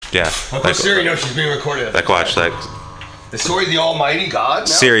Yeah. Of course, Siri knows she's being recorded. Like, watch, like... The story of the Almighty God? Now?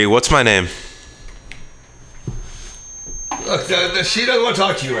 Siri, what's my name? Look, she doesn't want to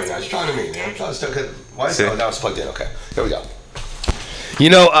talk to you right now. She's trying to meet me. I'm trying to still... Why is it? Now it's plugged in. Okay. Here we go. You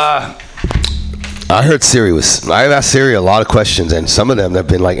know, I heard Siri was... I've asked Siri a lot of questions, and some of them have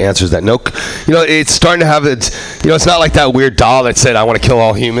been like answers that no... You know, it's starting to have... It's, you know, it's not like that weird doll that said, I want to kill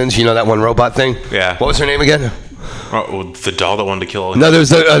all humans. You know, that one robot thing? Yeah. What was her name again? Oh, the doll that wanted to kill all No, there's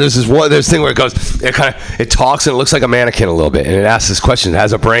this thing where it goes... It talks, and it looks like a mannequin a little bit, and it asks this question. It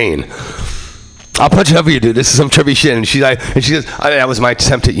has a brain. I'll punch it over you, dude. This is some trippy shit. And she goes, that was my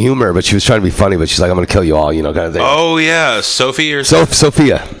attempt at humor, but she was trying to be funny, but she's like, I'm going to kill you all, you know, kind of thing. Oh, yeah. Sophie or something?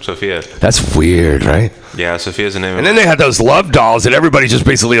 Sophia. That's weird, right? Yeah, Sophia's the name. And then they had those love dolls that everybody just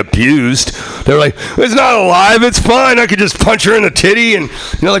basically abused. They were like, it's not alive, it's fine. I could just punch her in the titty, and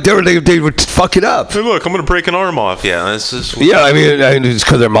you know, like they would fuck it up. Hey, look, I'm gonna break an arm off. Yeah, that's just. Yeah, I mean, it's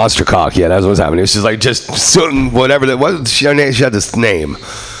because they're monster cock. Yeah, that's what's happening. It's just like whatever that was. She had this name,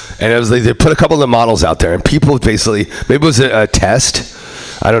 and it was like they put a couple of the models out there, and people basically maybe it was a test.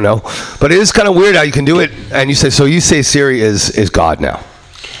 I don't know, but it is kind of weird how you can do it, and you say Siri is God now.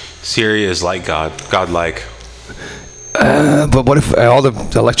 Siri is like God, godlike. But what if all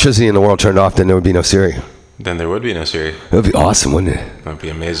the electricity in the world turned off? Then there would be no Siri. Then there would be no Siri. It would be awesome, wouldn't it? That would be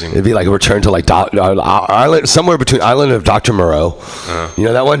amazing. It'd be like a return to like Island, somewhere between Island of Dr. Moreau. You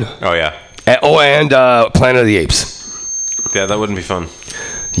know that one? Oh yeah. And Planet of the Apes. Yeah, that wouldn't be fun.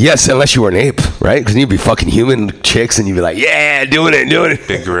 Yes, unless you were an ape, right? Because you'd be fucking human chicks, and you'd be like, yeah, doing it.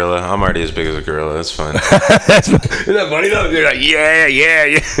 Big gorilla. I'm already as big as a gorilla. That's fine. Isn't that funny though? You're like, yeah.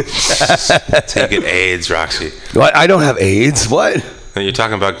 Take it, AIDS, Roxy. What? I don't have AIDS. What? You're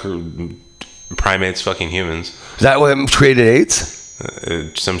talking about primates fucking humans. Is that what created AIDS?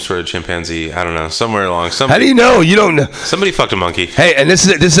 Some sort of chimpanzee. I don't know. Somewhere along. How do you know? You don't know. Somebody fucked a monkey. Hey, and this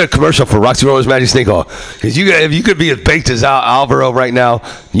is a commercial for Roxy Rollers Magic Snake Oil. Because if you could be as baked as Alvaro right now,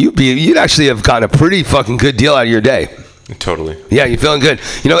 you'd actually have gotten a pretty fucking good deal out of your day. Totally. Yeah, you're feeling good.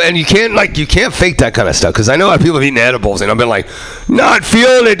 You know, and you can't fake that kind of stuff. Because I know a lot of people have eaten edibles, and I've been like, not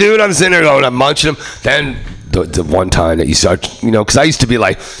feeling it, dude. I'm sitting there going, I'm munching them. Then the one time that you start, you know, because I used to be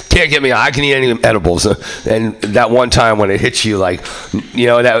like, can't get me, I can eat any edibles, and that one time when it hits you, like, you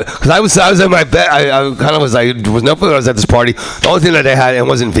know, that because I was at my bed, I kind of was like, was no food. I was at this party. The only thing that they had, it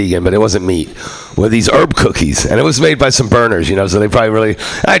wasn't vegan, but it wasn't meat, were these herb cookies, and it was made by some burners, you know, so they probably really,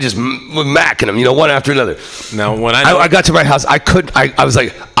 I just was macking them, you know, one after another. Now when I got to my house, I was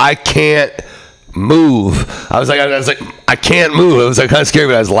like, I can't move. I was like, I can't move. It was like kind of scary,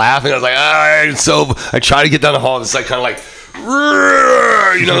 but I was laughing. I was like, I tried to get down the hall. It's like kind of like,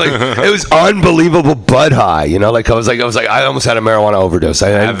 you know, like it was unbelievable bud high. You know, like I was like, I almost had a marijuana overdose. I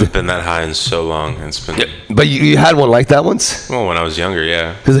haven't been that high in so long. It's been. Yeah, but you had one like that once? Well, when I was younger,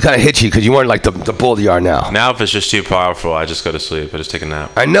 yeah. Because it kind of hit you because you weren't like the bull you are now. Now, if it's just too powerful, I just go to sleep. I just take a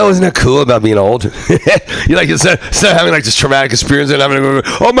nap. I know, isn't that cool about being old? You like instead of having like this traumatic experience and having to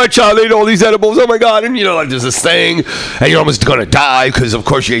go, oh my child ate all these edibles, oh my god, and you know, like there's this thing, and you're almost gonna die because of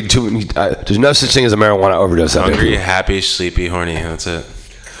course you ate too many. There's no such thing as a marijuana overdose. Hungry, happy, sleepy, horny. That's it.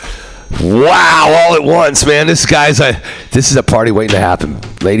 Wow, all at once, man. This is a party waiting to happen.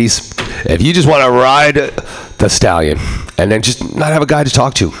 Ladies, if you just want to ride the stallion and then just not have a guy to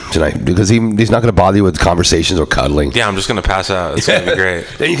talk to tonight because he's not going to bother you with conversations or cuddling. Yeah, I'm just going to pass out. It's going to be great.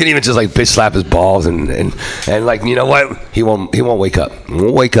 Then you can even just like bitch slap his balls and like, you know what? He won't wake up. He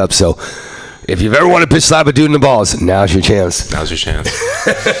won't wake up. So if you've ever wanted to bitch slap a dude in the balls, now's your chance. Now's your chance.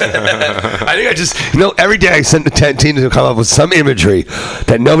 I think I just, you know, every day I send the team to come up with some imagery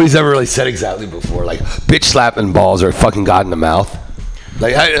that nobody's ever really said exactly before. Like bitch slapping balls or fucking God in the mouth.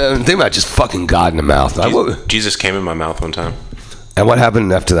 Like, think about just fucking God in the mouth. Jesus came in my mouth one time. And what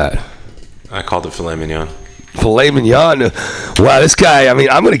happened after that? I called it filet mignon. Filet mignon. Wow, this guy, I mean,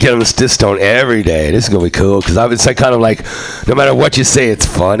 I'm going to get him this stone every day. This is going to be cool because it's like kind of like, no matter what you say, it's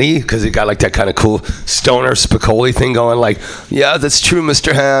funny because it got like that kind of cool stoner Spicoli thing going like, yeah, that's true,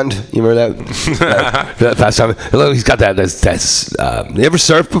 Mr. Hand. You remember that? that past time? He's got that. You ever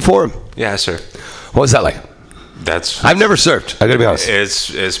surfed before? Yeah, sir. What was that like? I've never surfed. I got to be honest.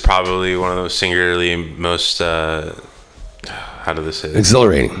 It's probably one of those singularly most... how do they say it?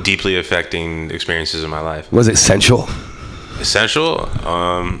 Exhilarating. Deeply affecting experiences in my life. Was it sensual? Essential?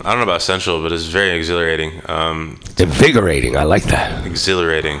 I don't know about essential, but it's very exhilarating. Invigorating. I like that.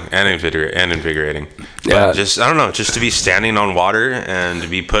 Exhilarating and invigorating. Yeah. But just, I don't know, just to be standing on water and to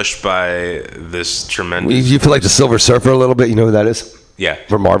be pushed by this tremendous... You feel like the Silver Surfer a little bit? You know who that is? Yeah.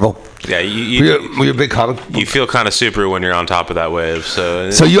 From Marvel? Yeah. Were you a big comic? You feel kind of super when you're on top of that wave. So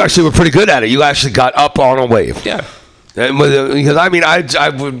you actually were pretty good at it. You actually got up on a wave. Yeah. Because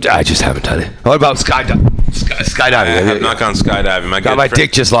I just haven't done it. What about skydiving? Skydiving. I have not gone skydiving. My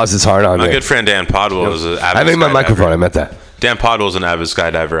dick just lost its heart on me. My good friend Dan Podwell is an avid I made my skydiver. microphone. I meant that. Dan Podwell's an avid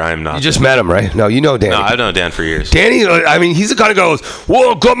skydiver. I am not. You just met him, right? No, you know Danny. No, I've known Dan for years. Danny, he's the kind of guy who goes,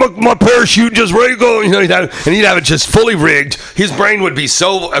 "Whoa, got my parachute just ready to go." And he'd have it just fully rigged. His brain would be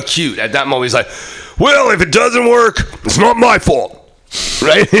so acute at that moment. He's like, "Well, if it doesn't work, it's not my fault."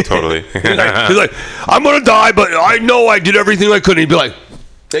 Right? Totally. he's like, "I'm going to die, but I know I did everything I could." And he'd be like,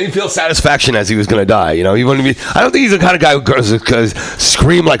 then he'd feel satisfaction as he was going to die. He wouldn't be. I don't think he's the kind of guy who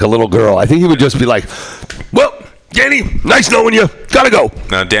scream like a little girl. I think he would just be like, "Well, Danny, nice knowing you. Gotta go."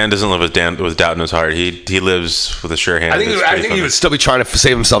 No, Dan doesn't live with doubt in his heart. He lives with a sure hand. I think he would still be trying to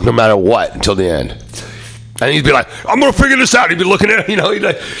save himself no matter what until the end. And he'd be like, "I'm gonna figure this out." He'd be looking at, he'd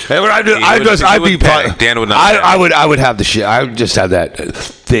like, I'd be probably. Dan would not. I would have the shit. I would just have that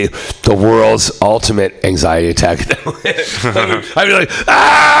the world's ultimate anxiety attack. I'd be like,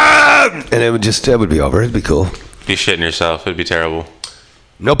 ah, and it would be over. It'd be cool. Be shitting yourself. It'd be terrible.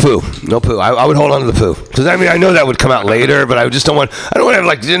 No poo. I would hold on to the poo because I know that would come out later, but I just don't want. I don't want to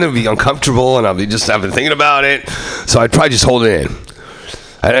have it'd be uncomfortable, and I'll be just having thinking about it. So I'd probably just hold it in.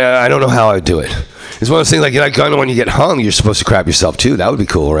 I don't know how I'd do it. It's one of those things like when you get hung, you're supposed to crap yourself too. That would be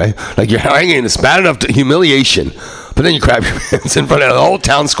cool, right? Like you're hanging, it's bad enough to humiliation, but then you crap your pants in front of the whole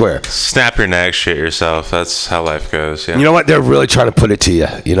town square. Snap your neck, shit yourself. That's how life goes. Yeah. You know what? They're really trying to put it to you.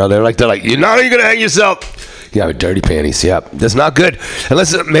 They're like, you're not even gonna hang yourself. Yeah, with dirty panties. Yep, that's not good.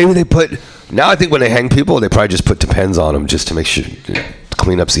 Unless maybe they put. Now I think when they hang people, they probably just put Depends on them just to make sure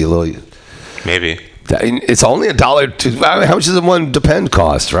clean up the little. Maybe. It's only $1. How much does one Depend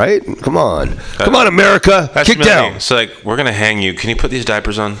cost, right? Come on, America, kick down. So we're gonna hang you. Can you put these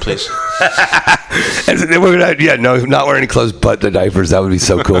diapers on, please? And we're gonna, not wear any clothes but the diapers. That would be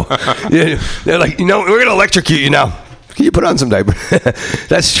so cool. They're like, we're gonna electrocute you now. Can you put on some diapers?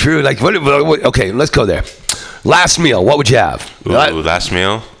 That's true. Like, what? Okay, let's go there. Last meal. What would you have? Ooh, last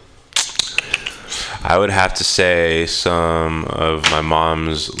meal. I would have to say some of my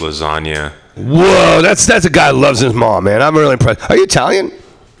mom's lasagna. Whoa, that's a guy who loves his mom, man. I'm really impressed. Are you Italian?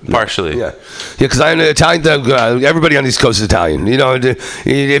 Partially. Yeah, because I'm Italian. Everybody on the East Coast is Italian.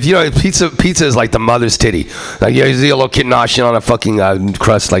 If pizza is like the mother's titty. Like you see a little kid noshing on a fucking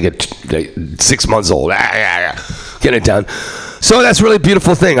crust like at 6 months old. Get it done. So that's a really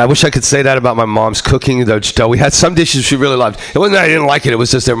beautiful thing. I wish I could say that about my mom's cooking. Though we had some dishes she really loved. It wasn't that I didn't like it. It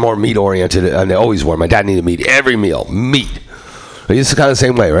was just they're more meat oriented, and they always were. My dad needed meat every meal. Meat. It's kind of the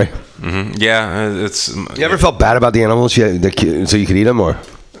same way, right? Mm-hmm. Yeah, it's. You ever felt bad about the animals so you could eat them, or?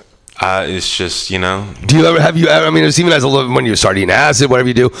 It's just, Do you ever? Have you ever? I mean, it's even as a little when you start eating acid, whatever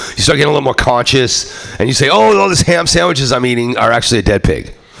you do, you start getting a little more conscious, and you say, "Oh, all these ham sandwiches I'm eating are actually a dead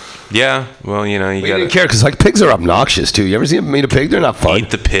pig." Yeah, well, you didn't care because pigs are obnoxious too. You ever see them eat a pig? They're not fun. Eat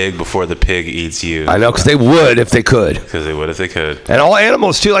the pig before the pig eats you. I know, because they would if they could. And all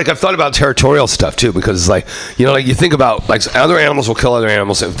animals too. Like I've thought about territorial stuff too, because you think about other animals will kill other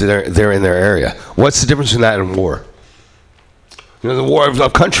animals if they're in their area. What's the difference in that and war? The war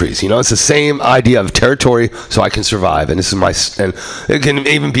of countries. It's the same idea of territory, so I can survive. And this is and it can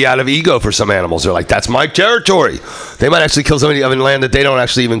even be out of ego for some animals. They're like, that's my territory. They might actually kill somebody in land that they don't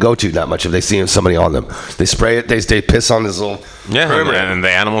actually even go to that much if they see somebody on them. They spray it. They piss on this little. Yeah, and the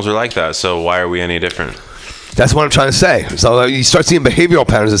animals are like that. So why are we any different? That's what I'm trying to say. So you start seeing behavioral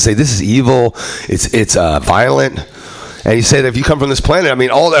patterns that say this is evil. It's violent. And you say that if you come from this planet,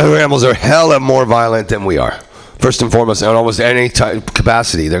 all the other animals are hella more violent than we are. First and foremost, in almost any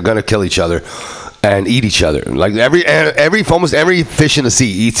capacity, they're going to kill each other and eat each other. Like almost every fish in the sea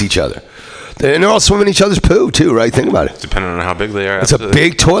eats each other. And they're all swimming each other's poo too, right? Think about it. Depending on how big they are. It's absolutely. A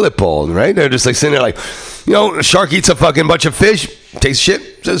big toilet bowl, right? They're just sitting there a shark eats a fucking bunch of fish, takes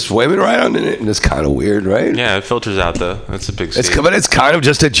shit, just swimming right under it. And it's kind of weird, right? Yeah, it filters out though. That's a big sea. But it's kind of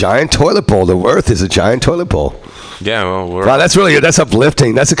just a giant toilet bowl. The Earth is a giant toilet bowl. Yeah, well, wow, that's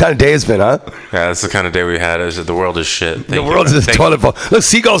uplifting. That's the kind of day it's been, huh? Yeah, that's the kind of day we had. Is that the world is shit. The world is a toilet bowl. Look,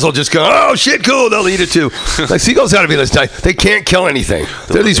 seagulls will just go, oh shit, cool. They'll eat it too. Seagulls got to be this type. They can't kill anything.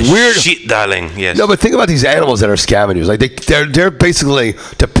 They're these weird shit, darling. Yes. No, but think about these animals that are scavengers. They're basically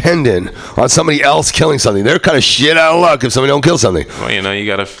dependent on somebody else killing something. They're kind of shit out of luck if somebody don't kill something. Well, you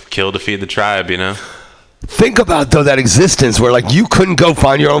got to kill to feed the tribe. Think about that existence where you couldn't go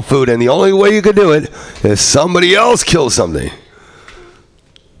find your own food, and the only way you could do it is somebody else kill something.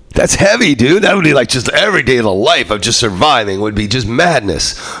 That's heavy, dude. That would be like just every day of the life of just surviving would be just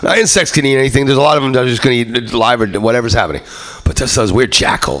madness. Now, insects can eat anything. There's a lot of them that are just going to eat live or whatever's happening. But just those weird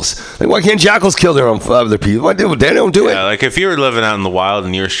jackals. Like, why can't jackals kill their own other people? Why do they don't do it? Yeah, like if you were living out in the wild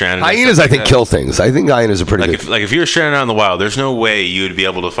and you were stranded. Hyenas, I think, kill things. I think hyenas are pretty good. If you were stranded out in the wild, there's no way you would be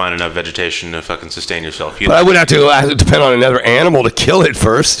able to find enough vegetation to fucking sustain yourself. But I would have to depend on another animal to kill it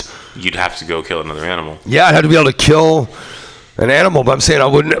first. You'd have to go kill another animal. Yeah, I'd have to be able to kill an animal, but I'm saying I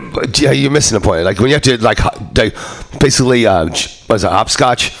wouldn't. But yeah, you're missing the point. Like when you have to, like basically, what's it,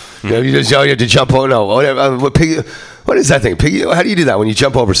 hopscotch? You know, you have to jump over. No, whatever. What is that thing? Piggy? How do you do that when you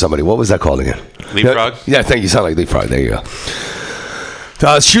jump over somebody? What was that called again? Leapfrog? Yeah, thank you. Sound like leapfrog. There you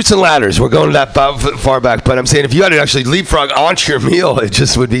go. Chutes and ladders. We're going that far back, but I'm saying if you had to actually leapfrog onto your meal, it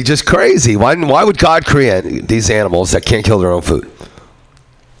just would be just crazy. Why would God create these animals that can't kill their own food?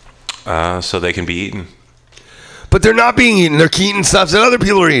 So they can be eaten. But they're not being eaten. They're eating stuff that other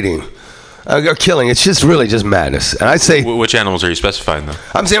people are eating. They're killing. It's just really just madness. And I say... Which animals are you specifying, though?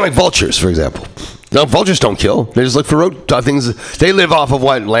 I'm saying like vultures, for example. No, vultures don't kill. They just look for things. They live off of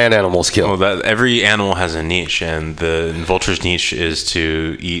what land animals kill. Well, every animal has a niche, and the vulture's niche is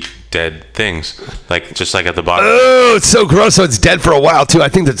to eat dead things, just like at the bottom. Oh, it's so gross. So it's dead for a while too. I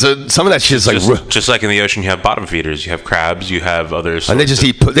think that some of that shit is like just like in the ocean. You have bottom feeders. You have crabs. You have others. And they just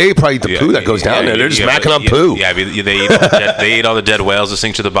eat. They probably eat the poo that goes down there. They're just macking on poo. Yeah, they eat all the dead whales that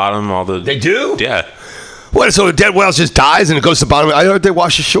sink to the bottom. They do. Yeah. What? So a dead whale just dies and it goes to the bottom? I heard they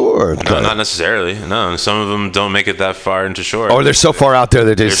wash ashore. No, not necessarily. No, some of them don't make it that far into shore. Or they're so far out there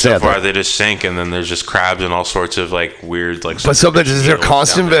that they just so far they just sink, and then there's just crabs and all sorts of like weird like. But so is there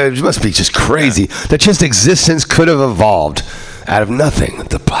constant? It must be just crazy that just existence could have evolved out of nothing.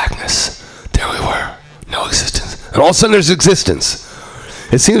 The blackness. There we were. No existence. And all of a sudden there's existence.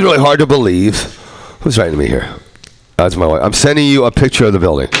 It seems really hard to believe. Who's writing to me here? That's my wife. I'm sending you a picture of the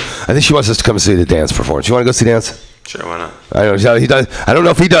building. I think she wants us to come see the dance performance. You want to go see dance? Sure, why not? I know he does. I don't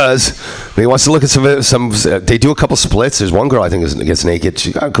know if he does, but he wants to look at some. They do a couple splits. There's one girl I think gets naked.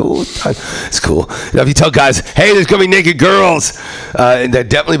 She's cool. It's cool. You know, if you tell guys, hey, there's gonna be naked girls, and they'd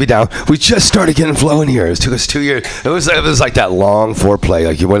definitely be down. We just started getting flowing here. It took us 2 years. It was like that long foreplay.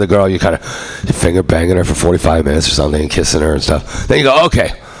 Like you were the girl, you kind of finger banging her for 45 minutes or something, kissing her and stuff. Then you go,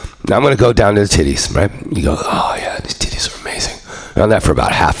 okay. Now I'm going to go down to the titties, right? You go, oh, yeah, these titties are amazing. I've done that for about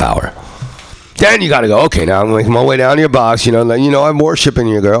a half hour. Then you got to go, okay, now I'm making my way down to your box. You know, I'm worshiping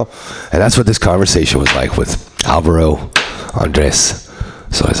you, girl. And that's what this conversation was like with Alvaro Andres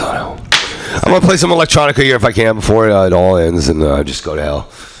Solizano. I'm going to play some electronica here if I can before it all ends and just go to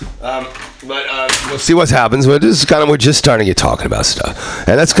hell. But we'll see what happens. We're just starting to get talking about stuff.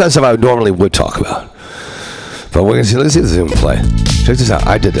 And that's kind of stuff I normally would talk about. But we're going to see. Let's see this even play. Check this out.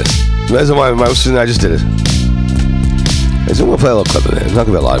 I did this. That's why my student. I just did it. I'm going to play a little clip of it. There's not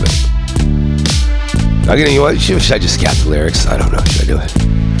going to be a lot of it. You know what? Should I just scat the lyrics? I don't know. Should I do it?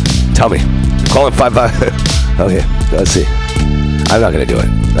 Tell me. Call it 55. Okay. Let's see. I'm not going to do it.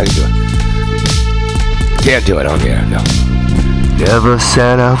 I can do it. Can't do it on the air. No. Never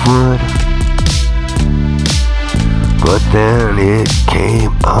said I would. But then it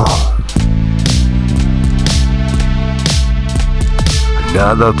came on.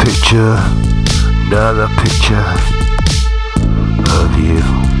 Another picture of you.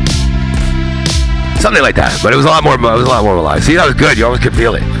 Something like that, but it was a lot more alive. See, that was good. You almost could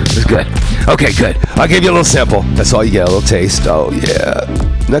feel it. It was good. Okay, good. I'll give you a little sample. That's all you get, a little taste. Oh, yeah.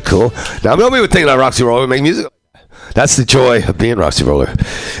 Isn't that cool? Now, nobody would think that Roxy Roller would make music. That's the joy of being Roxy Roller,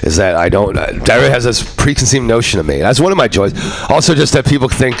 is that Diary has this preconceived notion of me. That's one of my joys. Also, just that people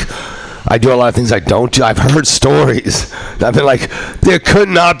think I do a lot of things I don't do. I've heard stories. I've been like, there could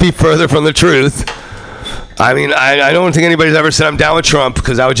not be further from the truth. I mean, I don't think anybody's ever said I'm down with Trump,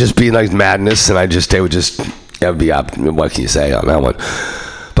 because that would just be like madness, and it would be up. What can you say on that one?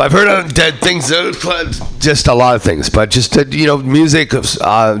 But I've heard of dead things, just a lot of things. But just music,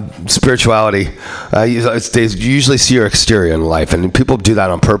 spirituality. They usually see your exterior in life, and people do that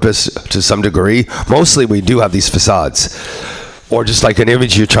on purpose to some degree. Mostly, we do have these facades. Or just like an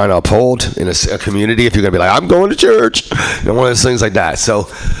image you're trying to uphold in a community. If you're going to be like, I'm going to church. One of those things like that. So,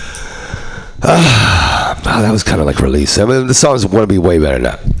 that was kind of like release. I mean, the songs want to be way better than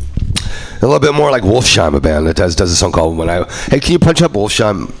that. A little bit more like Wolfsheim, a band that does a song called Hey, can you punch up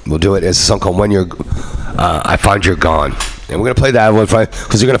Wolfsheim? We'll do it. It's a song called When You're... I Find You're Gone. And we're going to play that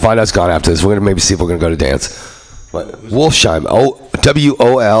because you're going to find us gone after this. We're going to maybe see if we're going to go to dance. What? Wolfsheim,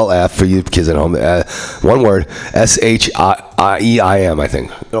 WOLF for you kids at home. One word, SHIEIM, I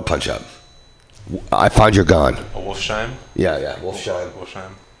think. It'll punch up. I Find You're Gone. A Wolfsheim? Yeah, Wolfsheim.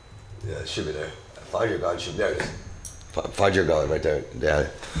 Wolfsheim. Yeah, it should be there. I Find You're Gone. There it is. Find Your Gun right there. Yeah.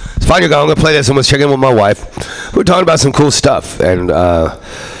 Find Your Gun. I'm going to play this. I'm going to check in with my wife. We're talking about some cool stuff. And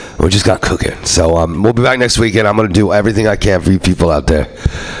we just got cooking. So we'll be back next weekend. I'm going to do everything I can for you people out there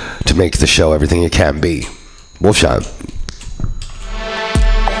to make the show everything it can be. Wolfshine.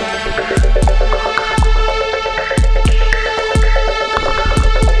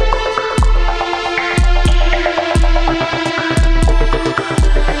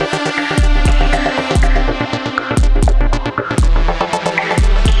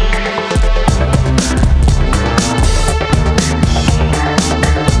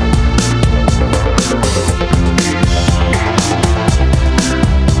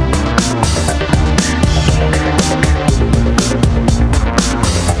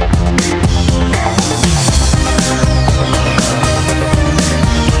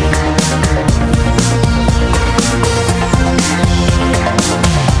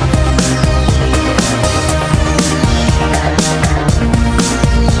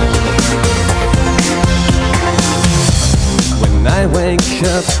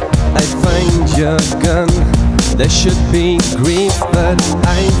 There should be grief, but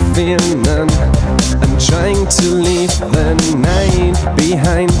I feel none. I'm trying to leave the night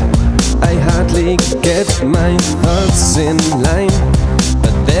behind. I hardly get my thoughts in line.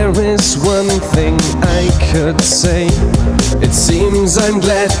 But there is one thing I could say. It seems I'm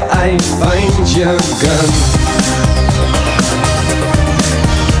glad I find your gun.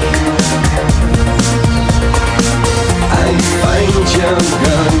 I find your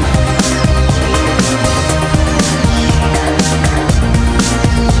gun.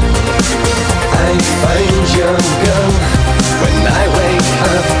 I find your gun. When I wake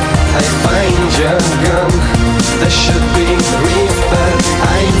up, I find your gun. There should be grief, but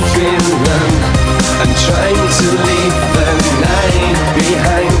I feel none. I'm trying to leave the night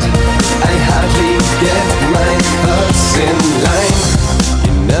behind. I hardly get my thoughts in line.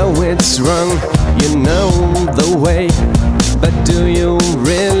 You know it's wrong, you know the way, but do you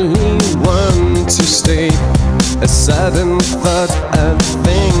really want to stay? A sudden thought, a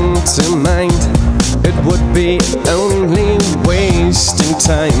thing to mind. It would be only wasting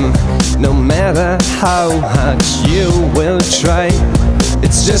time. No matter how hard you will try,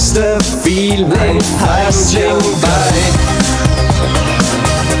 it's just a feeling passing by.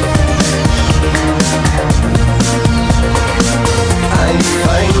 I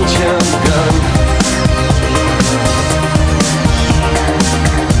find your gun.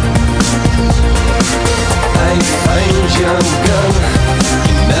 I find your gun.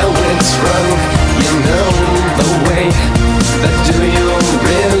 You know it's wrong, you know the way, but do you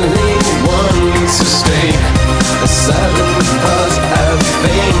really want to stay? A sudden thought, a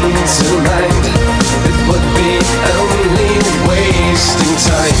thing to mind. It would be only wasting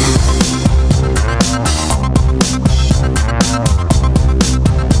time.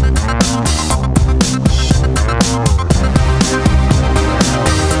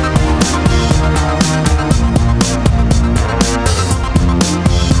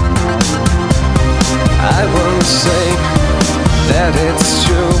 Say that it's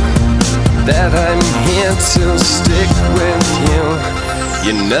true, that I'm here to stick with you.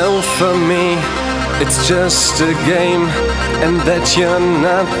 You know for me, it's just a game, and that you're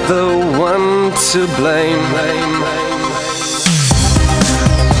not the one to blame.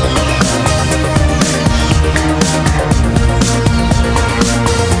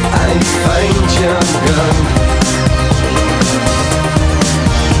 I find your gun.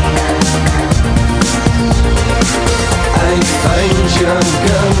 I find your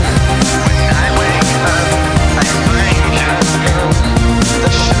gun. When I wake up, I find your gun.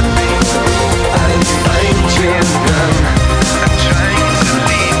 There should be I find your gun. I'm trying to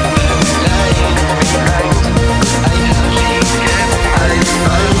leave the night behind. I hardly get I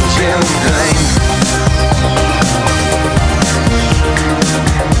find your gun.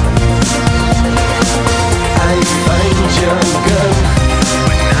 I find your gun.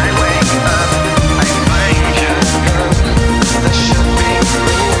 When I wake up, I find your gun. There should be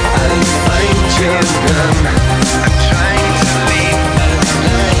I find your gun. I'm trying to leave the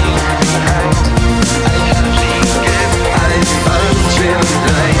night behind. I hardly get I find your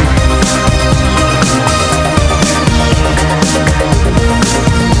gun.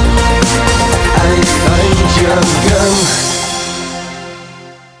 I find your gun.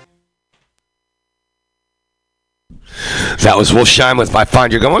 That was Wolfshine with I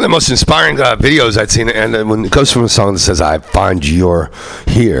Find Your Gun. One of the most inspiring videos I'd seen. And when it comes from a song that says, I find you're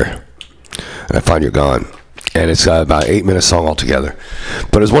here, and I find you're gone. And it's about 8-minute song altogether.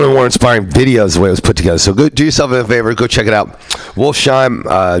 But it's one of the more inspiring videos the way it was put together. So go do yourself a favor, go check it out. Wolfsheim,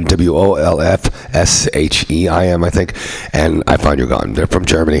 Wolfsheim, I think. And I Find You're Gone. They're from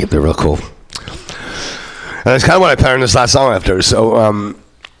Germany. They're real cool. And that's kind of what I patterned this last song after. So,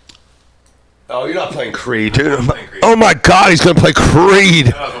 oh, you're not playing Creed, dude. Oh my God, he's going to play Creed.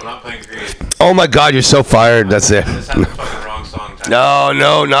 No, I'm not playing Creed. Oh my God, you're so fired. That's it. I just had the fucking wrong song.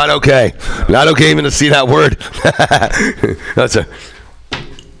 No, not okay. Not okay even to see that word. That's a.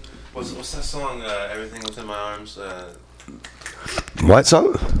 What's that song? Everything Within My Arms. What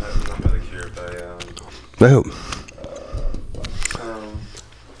song? Not by The Cure, By who?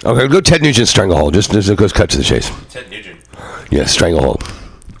 Okay, go Ted Nugent, Stranglehold. Just go cut to the chase. Ted Nugent. Yeah, Stranglehold.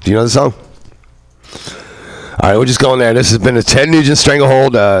 Do you know the song? All right, we're just going there. This has been a Ted Nugent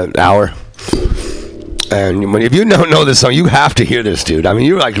Stranglehold hour. And if you don't know this song, you have to hear this, dude. I mean,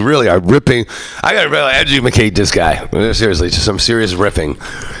 you like really are ripping. I gotta really educate this guy. Seriously, just some serious riffing.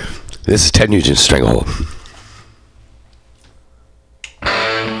 This is Ted Nugent Stranglehold.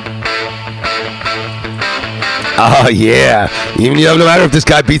 Oh, yeah. Even no matter if this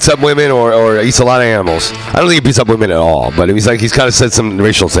guy beats up women or eats a lot of animals. I don't think he beats up women at all, but he's kind of said some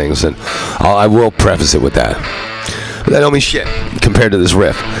racial things, and I will preface it with that. But that don't mean shit compared to this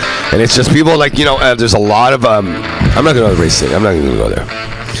riff. And it's just people like, there's a lot of, I'm not going to go to race thing. I'm not going to go there.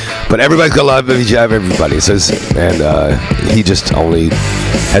 But everybody's got love of everybody. It says, and he just only,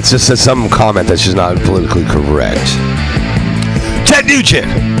 it's just said some comment that's just not politically correct. Ted Nugent,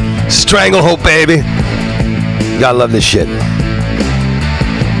 Stranglehold, baby. Gotta love this shit.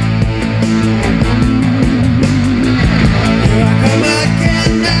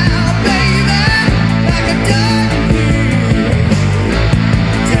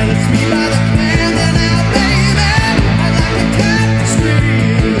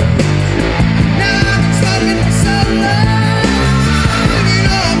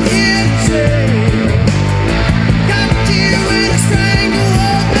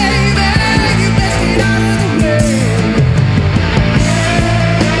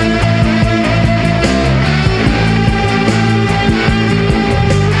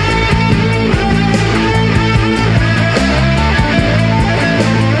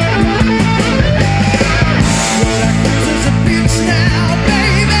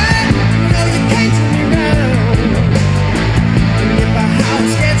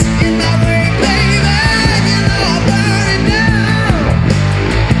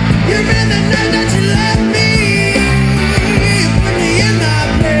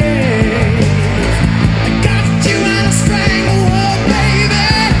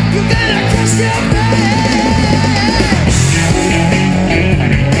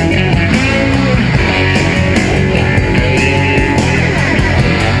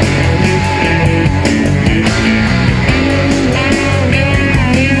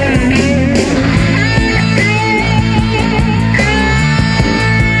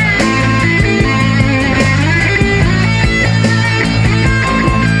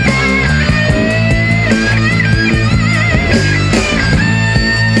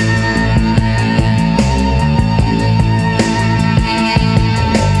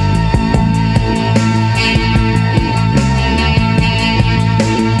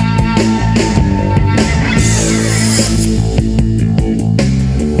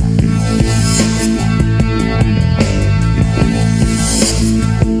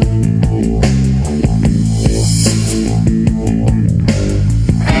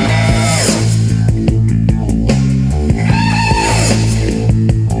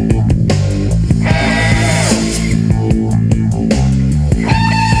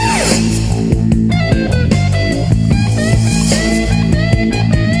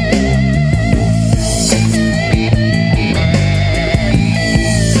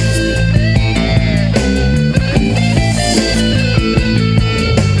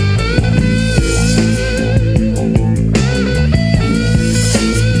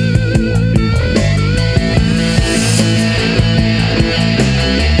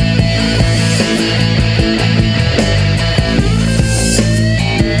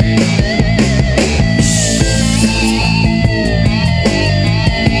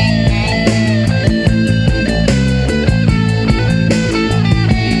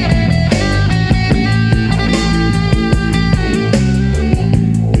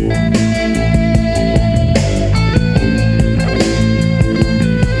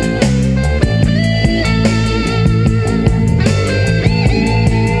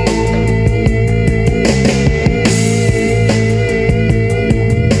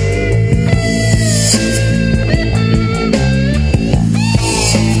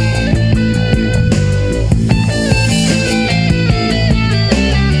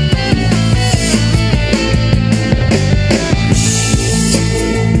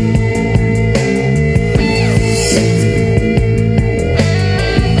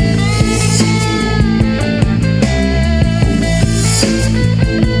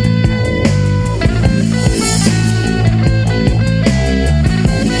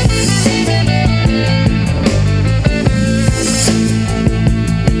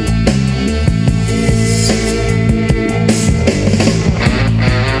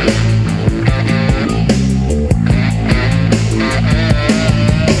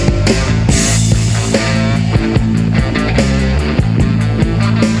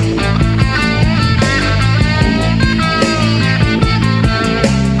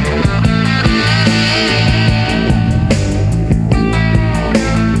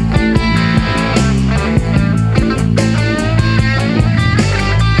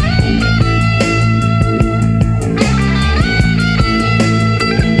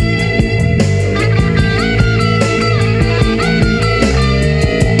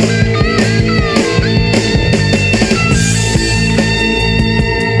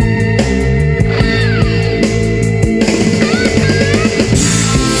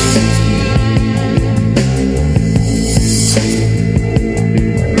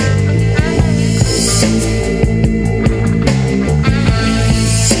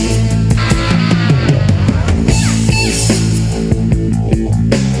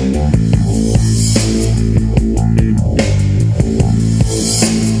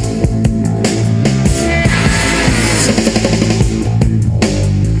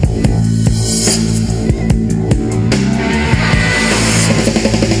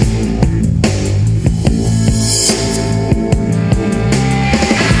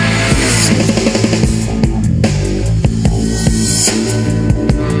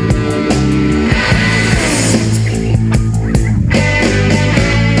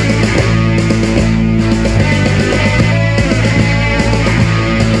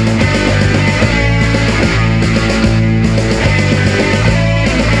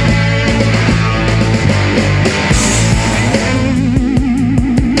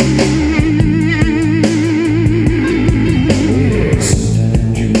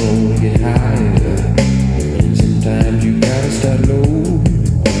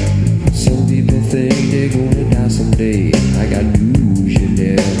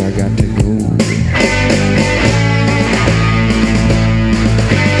 got to go.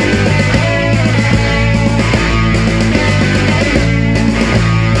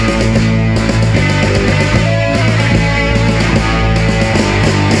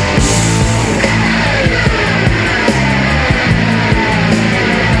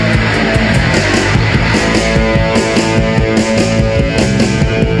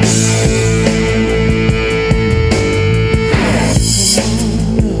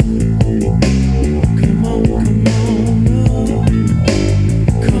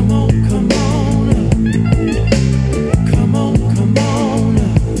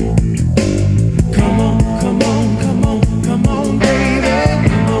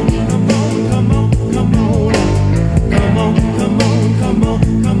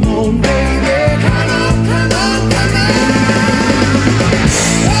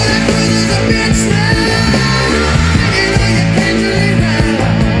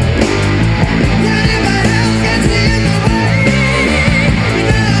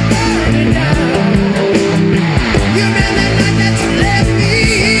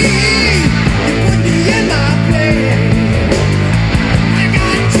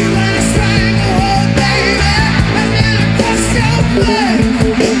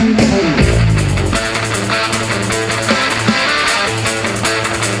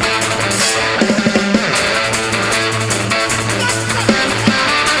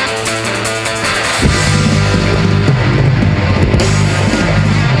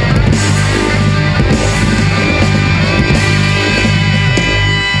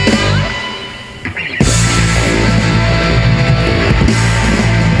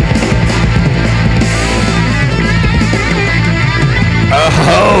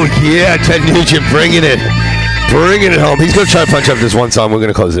 Yeah, Ted Nugent bringing it home. He's going to try to punch up this one song. We're going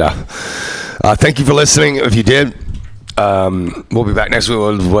to close it out. Thank you for listening. If you did, we'll be back next week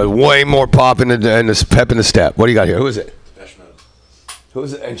with way more pop and the pep in the step. What do you got here? Who is it? Depeche Mode. Who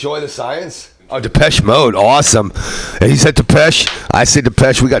is it? Enjoy the Science? Oh, Depeche Mode. Awesome. And he said Depeche. I say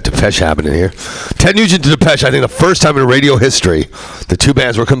Depeche. We got Depeche happening here. Ted Nugent to Depeche. I think the first time in radio history the two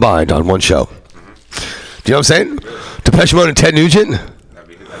bands were combined on one show. Mm-hmm. Do you know what I'm saying? Depeche Mode and Ted Nugent?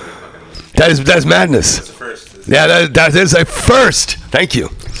 That is madness. That's a first. Yeah, that is a first. Thank you.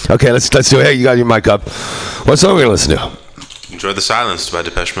 Okay, let's do it. Hey, you got your mic up. What song are we going to listen to? Enjoy the Silence by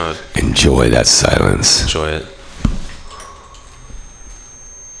Depeche Mode. Enjoy that silence. Enjoy it.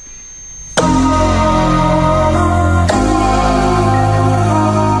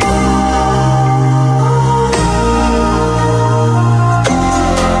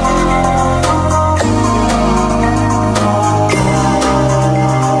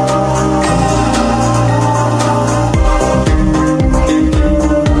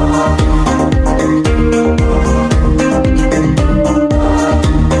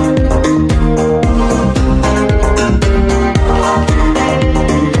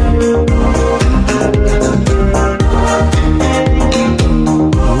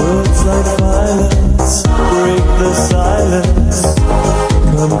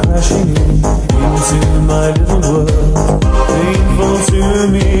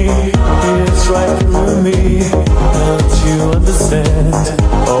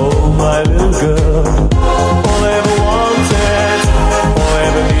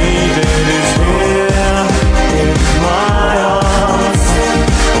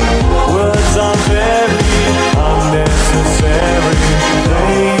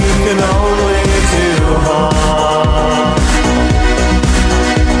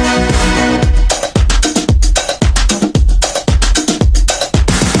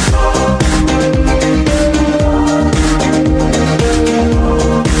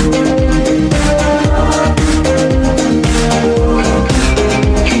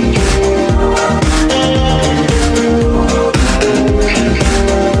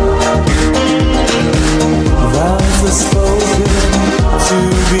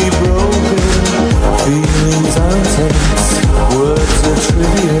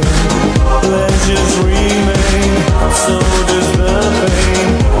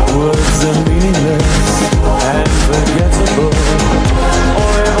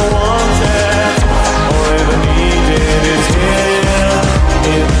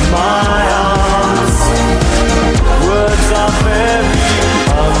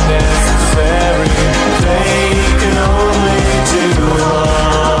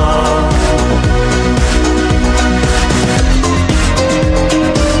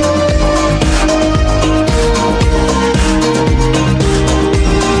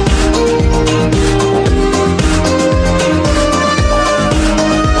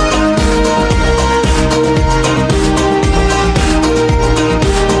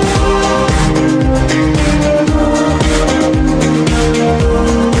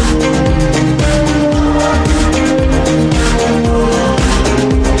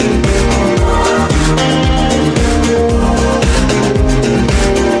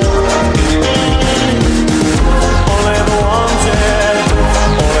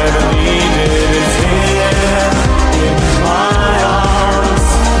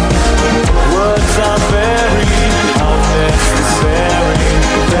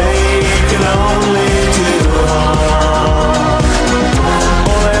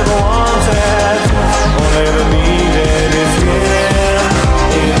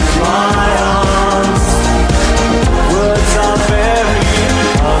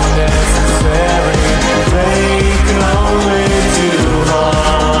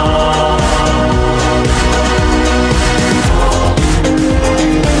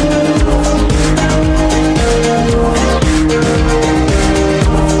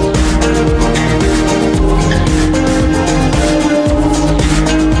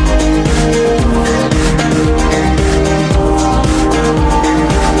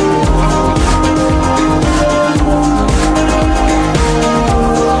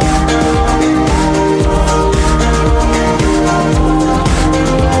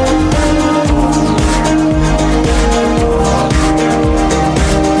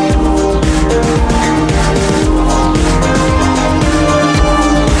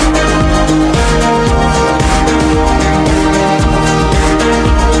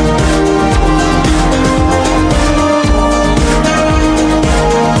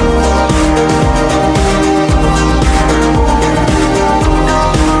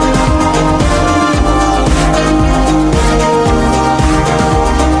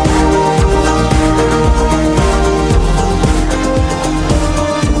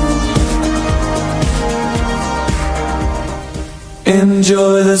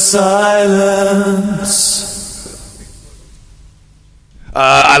 enjoy the silence.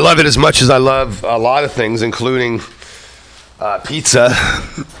 I love it as much as I love a lot of things, including pizza.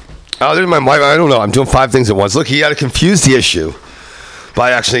 Oh, there's my wife. I don't know. I'm doing 5 things at once. Look, he had to confuse the issue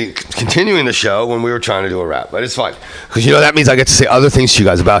by actually continuing the show when we were trying to do a rap, but it's fine because that means I get to say other things to you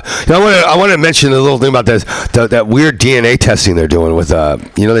guys about. I want to mention a little thing about this that weird DNA testing they're doing with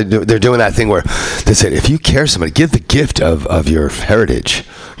they're doing that thing where they said if you care somebody, give the gift of your heritage.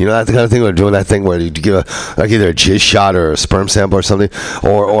 That's the kind of thing they're doing. That thing where you give either a jizz shot or a sperm sample or something,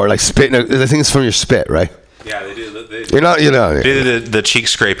 or like spit. I think it's from your spit, right? Yeah, they do. They do the cheek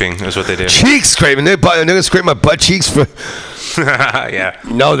scraping is what they do. Cheek scraping. They're gonna scrape my butt cheeks for. Yeah.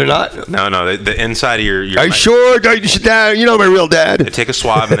 No, they're not. No. The inside of your. Are you sure? Dad, you know my real dad. They take a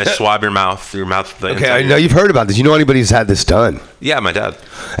swab and they swab your mouth. Okay, I know you've heard about this. You know anybody who's had this done? Yeah, my dad.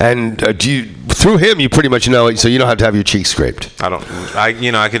 And through him, you pretty much know it, so you don't have to have your cheeks scraped.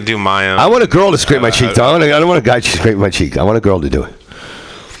 I could do my own. I want a girl to scrape my cheek. I don't want a guy to scrape my cheek. I want a girl to do it.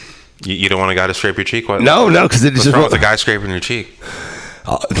 You don't want a guy to scrape your cheek? What? No, because it's just wrong with a guy scraping your cheek.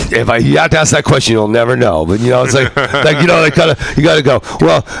 You have to ask that question, you'll never know. But it's like you gotta go.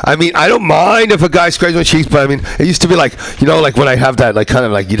 Well, I mean, I don't mind if a guy scrapes my cheeks, but I mean, it used to be like like when I have that, like kind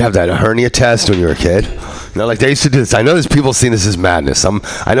of like you'd have that hernia test when you were a kid. Like they used to do this. I know there's people seeing this as madness.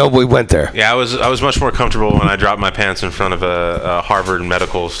 I know we went there. Yeah, I was much more comfortable when I dropped my pants in front of a Harvard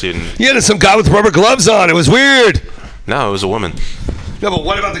medical student. Yeah, there's some guy with rubber gloves on. It was weird. No, it was a woman. No, but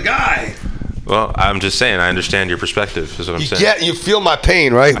what about the guy? Well, I'm just saying, I understand your perspective, is what I'm saying. You feel my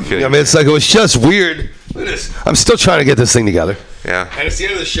pain, right? I feel it's like it was just weird. Look at this. I'm still trying to get this thing together. Yeah. And it's the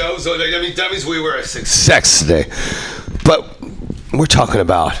end of the show, so that means we were at sex today. But we're talking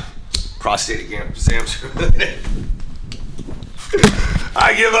about prostate exams.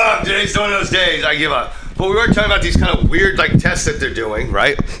 I give up. Today's one of those days. I give up. But we were talking about these kind of weird tests that they're doing,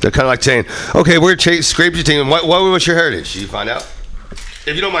 right? They're kind of like saying, okay, we're scrape your team. What's your heritage? Did you find out?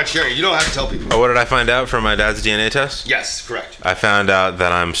 If you don't mind sharing, you don't have to tell people. Oh, what did I find out from my dad's DNA test? Yes, correct. I found out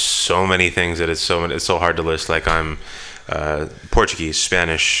that I'm so many things that it's so hard to list. Like I'm Portuguese,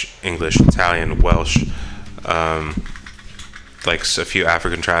 Spanish, English, Italian, Welsh, like a few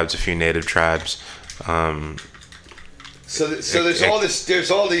African tribes, a few native tribes. So there's all this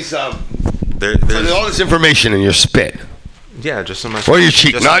information in your spit. Yeah, just so much. Or your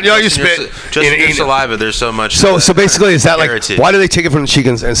cheek, not your spit. Just in your saliva, there's so much. So basically, is that heritage. Why do they take it from the cheek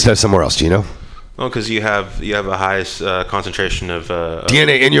instead of somewhere else? Do you know? Well, because you have a highest concentration of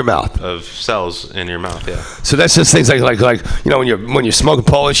DNA in your mouth, of cells in your mouth. Yeah. So that's just things like when you're smoking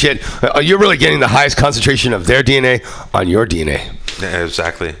pole and shit, you're really getting the highest concentration of their DNA on your DNA. Yeah,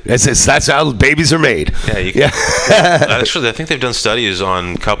 exactly. That's how babies are made. Yeah. Actually, I think they've done studies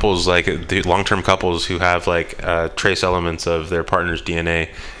on couples, like the long-term couples who have trace elements of their partner's DNA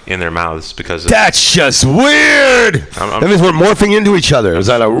in their mouths because that's just weird. That means we're morphing into each other. Is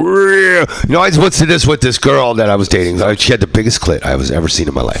that a real? I once did this with this girl that I was dating. She had the biggest clit I was ever seen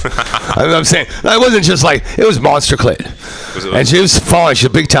in my life. I'm saying it wasn't just it was monster clit, and she was fine. She's a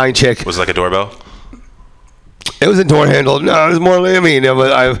big Italian chick. Was it like a doorbell? It was a door handle. No, it was more. It wasn't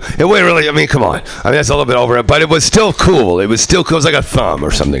really. Come on. That's a little bit over it, but it was still cool. It was like a thumb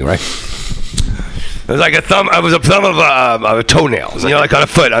or something, right? It was like a thumb. It was a thumb of a toenail. Like on a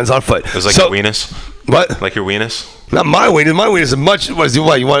foot. I was on a foot. It was like your weenus. What? Like your weenus? Not my weenus. My weenus is much. What?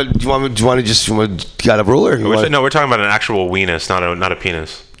 You want to just got a ruler? No, we're talking about an actual weenus, not a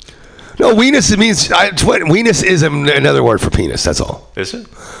penis. No, weenus means weenus is another word for penis. That's all. Is it?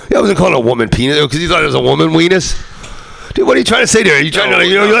 Yeah, I wasn't calling a woman penis because you thought it was a woman weenus. Dude, what are you trying to say there? Are you trying to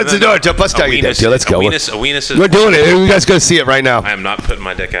let's do it. Bust out your dick. Let's go. A weenus is. We're doing it. You guys gonna see it right now. I am not putting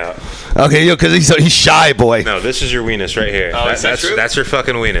my dick out. Okay, because he's shy, boy. No, this is your weenus right here. Oh, that's true? That's your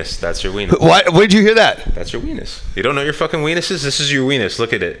fucking weenus. That's your weenus. Where did you hear that? That's your weenus. You don't know your fucking weenuses? This is your weenus.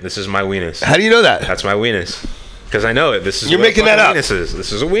 Look at it. This is my weenus. How do you know that? That's my weenus. Because I know it. This is You're making that up. Weenus is.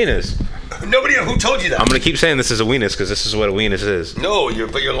 This is a weenus. Nobody. Who told you that? I'm gonna keep saying this is a weenus because this is what a weenus is. No,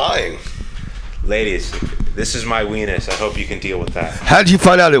 but you're lying. Ladies, this is my weenus. I hope you can deal with that. How did you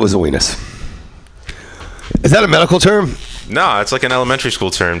find out it was a weenus? Is that a medical term? No, it's like an elementary school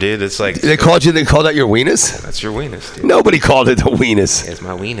term, dude. It's like they called that your weenus? That's your weenus, dude. Nobody called it a weenus. It's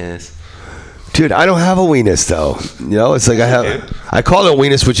my weenus. Dude, I don't have a weenus though. It's like I call it a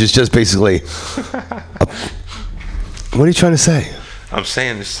weenus, which is just basically what are you trying to say? I'm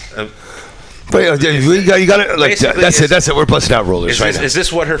saying this. But you got it. That's it. We're busting out rulers right now. Is this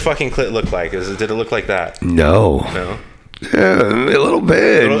what her fucking clit looked like? Did it look like that? No. Yeah, a little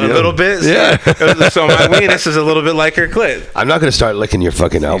bit. A little bit? Yeah. So my weenus is a little bit like her clit. I'm not going to start licking your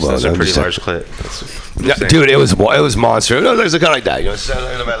fucking elbow. That's a pretty large clit. Yeah, dude, it was monster. It was kind of like that, you know,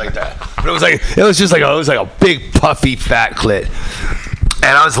 like that. But it was like a big puffy fat clit,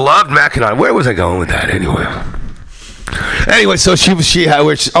 and I loved macking on. Where was I going with that anyway? Anyway, so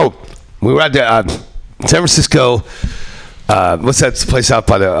we were at the San Francisco. What's that place out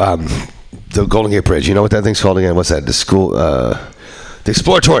by the Golden Gate Bridge? You know what that thing's called again? What's that? The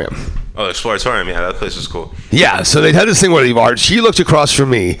Exploratorium. Oh, the Exploratorium, yeah, that place is cool. Yeah, so they had this thing where she looked across from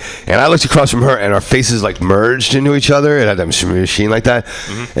me, and I looked across from her, and our faces like merged into each other. It had that machine like that.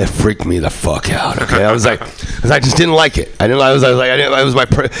 Mm-hmm. It freaked me the fuck out. Okay, I was like, because I just didn't like it. It was you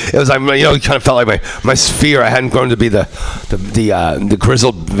know, it kind of felt like my sphere. I hadn't grown to be the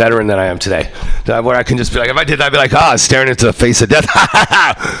grizzled veteran that I am today. Where I can just be like, if I did, I'd be like, staring into the face of death.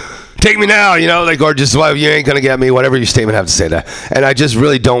 Take me now, you know, like, or just, well, you ain't gonna get me, whatever your statement have to say that. And I just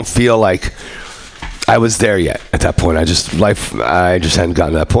really don't feel like I was there yet at that point. I just hadn't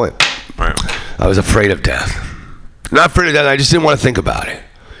gotten to that point. Right. I was afraid of death. Not afraid of death, I just didn't want to think about it.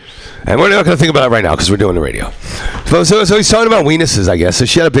 And we're not going to think about it right now because we're doing the radio. So he's talking about weenuses, I guess. So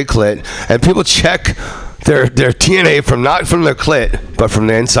she had a big clit, and people check their TNA not from their clit, but from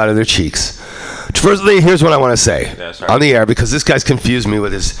the inside of their cheeks. Firstly, here's what I want to say on the air, because this guy's confused me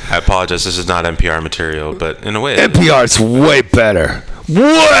with his... I apologize, this is not NPR material, but in a way... NPR, it's way better.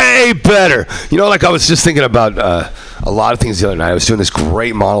 Way better. You know, like I was just thinking about a lot of things the other night. I was doing this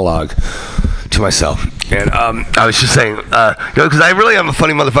great monologue to myself. And I was just saying, you know, because I really am a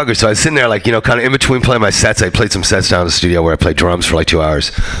funny motherfucker. So I was sitting there, like, you know, kind of in between playing my sets. I played some sets down in the studio where I played drums for like 2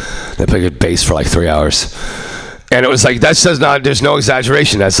 hours. Then I played bass for like 3 hours. And it was like, there's no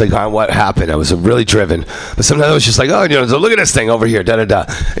exaggeration. That's like what happened. I was really driven. But sometimes I was just like, oh, you know, so look at this thing over here, da-da-da.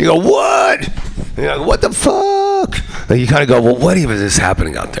 And you go, what? And you're like, what the fuck? And you kind of go, well, what even is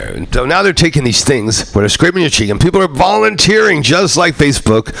happening out there? And so now they're taking these things where they're scraping your cheek, and people are volunteering, just like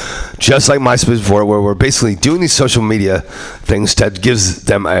Facebook, just like MySpace before, where we're basically doing these social media things that gives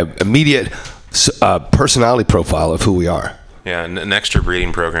them an immediate personality profile of who we are. Yeah, and extra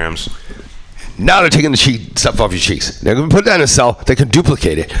breeding programs. Now they're taking the stuff off your cheeks. They're going to put that in a cell. They can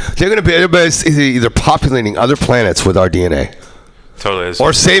duplicate it. They're going to be everybody's either populating other planets with our DNA, totally is.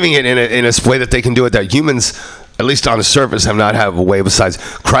 or saving it in a way that they can do it that humans, at least on the surface, have not have a way besides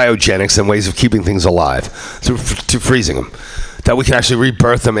cryogenics and ways of keeping things alive through freezing them. That we can actually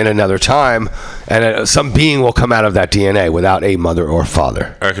rebirth them in another time, and some being will come out of that DNA without a mother or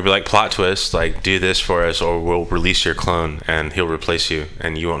father. Or it could be like plot twist, like do this for us, or we'll release your clone, and he'll replace you,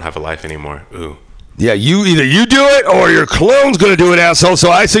 and you won't have a life anymore. Ooh. Yeah, either you do it or your clone's gonna do it, asshole.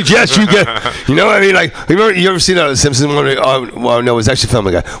 So I suggest you get, you know what I mean? Like, you ever seen that Simpsons one? Well, no, it was actually filmed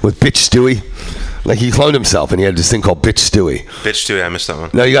with Bitch Stewie. Like, he cloned himself, and he had this thing called Bitch Stewie. Bitch Stewie, I missed that one.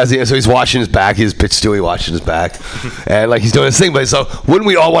 No, you guys, so he's washing his back. He's Bitch Stewie washing his back. And, like, he's doing his thing. But so, wouldn't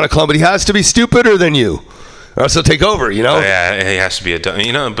we all want to clone? But he has to be stupider than you, or else he'll take over, you know? Yeah, he has to be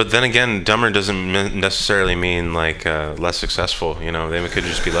you know, but then again, dumber doesn't necessarily mean, like, less successful. You know, they could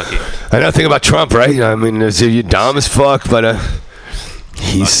just be lucky. I know, think about Trump, right? You know, I mean, you're dumb as fuck, but...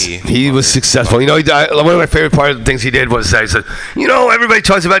 He was successful. You know, one of my favorite part of the things he did was he said, you know, everybody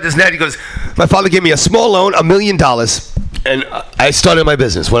talks about this net. He goes, my father gave me a small loan, $1 million, and I started my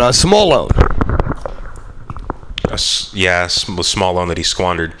business. Went on a small loan. A small loan that he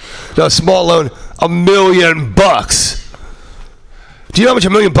squandered. No, a small loan, $1 million. Do you know how much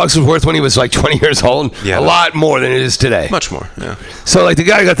 $1 million was worth when he was like 20 years old? Yeah, a lot more than it is today. Much more. Yeah. So like the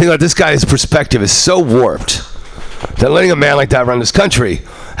guy got to think about this guy's perspective is so warped that letting a man like that run this country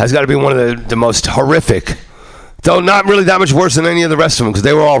has got to be one of the most horrific, though not really that much worse than any of the rest of them, because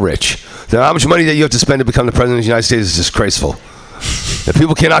they were all rich. How much money that you have to spend to become the president of the United States is disgraceful. If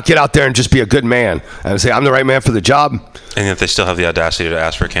people cannot get out there and just be a good man and say, I'm the right man for the job. And yet they still have the audacity to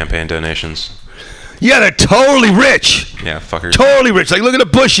ask for campaign donations. Yeah, they're totally rich. Yeah, fuckers. Totally rich. Like, look at the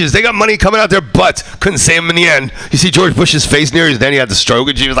Bushes. They got money coming out their butts. Couldn't save them in the end. You see George Bush's face near his then he had the stroke,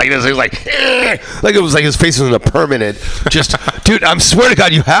 and he was like this. He was like, eh. Like it was like his face was in a permanent. Just, dude, I swear to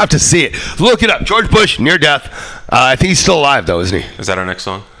God, you have to see it. Look it up. George Bush, near death. I think he's still alive, though, isn't he? Is that our next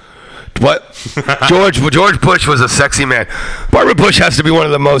song? What? George Bush was a sexy man. Barbara Bush has to be one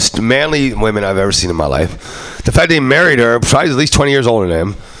of the most manly women I've ever seen in my life. The fact that he married her, probably at least 20 years older than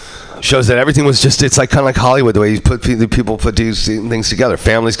him, shows that everything was just, it's like kind of like Hollywood, the way people put these things together.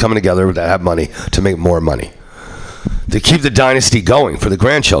 Families coming together that have money to make more money. To keep the dynasty going for the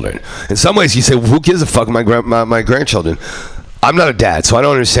grandchildren. In some ways, you say, well, who gives a fuck my grandchildren? I'm not a dad, so I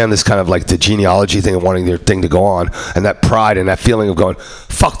don't understand this kind of like the genealogy thing and wanting their thing to go on, and that pride and that feeling of going,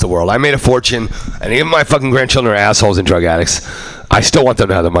 fuck the world. I made a fortune, and even my fucking grandchildren are assholes and drug addicts. I still want them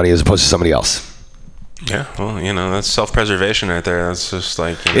to have the money as opposed to somebody else. Yeah, well, that's self-preservation right there. That's just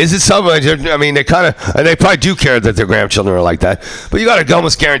like... Is it something? I mean, they probably do care that their grandchildren are like that, but you got to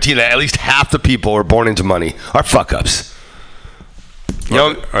almost guarantee that at least half the people who are born into money are fuck-ups.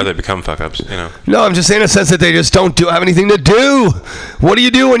 Or they become fuck-ups, No, I'm just saying in a sense that they just don't have anything to do. What do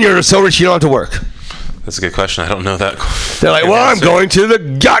you do when you're so rich you don't have to work? That's a good question. I don't know that. They're like, well, I'm going to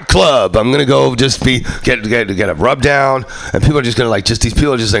the yacht club. I'm going to go just get a rub down. And people are just going to these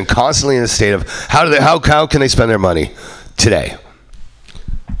people are just constantly in a state of how can they spend their money today?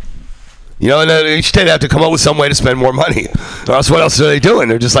 And each day they have to come up with some way to spend more money. Or else what else are they doing?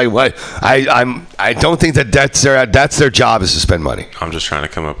 They're just like, what? I don't think that's their job is to spend money. I'm just trying to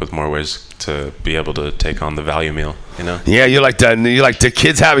come up with more ways to be able to take on the value meal, Yeah, you're like the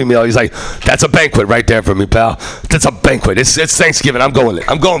kids having meal. He's like, that's a banquet right there for me, pal. That's a banquet. It's Thanksgiving. I'm going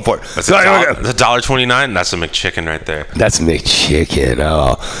for it. That's $1.29. That's a McChicken right there. That's McChicken.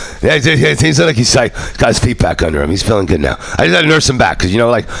 Oh, yeah. He's like got his feet back under him. He's feeling good now. I just had to nurse him back because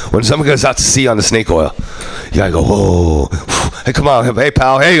when someone goes out to sea on the snake oil, you gotta go, whoa, hey, come on, hey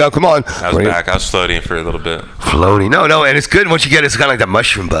pal, hey, come on. I was back. I was floating for a little bit. Floating? No, and it's good once you get it. It's kind of like that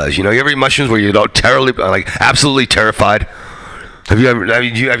mushroom buzz. You ever eat mushrooms where you're absolutely terrified? Have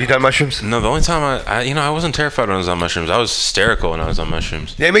you done mushrooms? No, the only time I wasn't terrified when I was on mushrooms. I was hysterical when I was on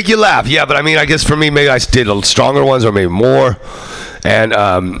mushrooms. They make you laugh, yeah. But I guess for me, maybe I did stronger ones or maybe more. And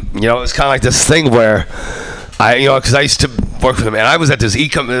it's kind of like this thing where because I used to work with them, and I was at this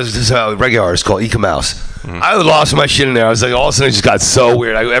reggae artist called Eka Mouse. Mm-hmm. I lost my shit in there. I was like, all of a sudden, it just got so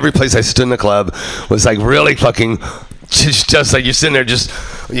weird. Every place I stood in the club was like really fucking. Just like you're sitting there, just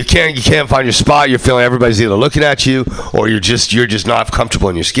you can't find your spot. You're feeling everybody's either looking at you or you're just not comfortable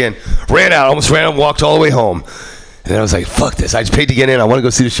in your skin. Almost ran out, walked all the way home, and then I was like, "Fuck this! I just paid to get in. I want to go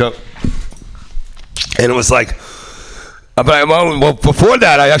see the show." And it was like, well, before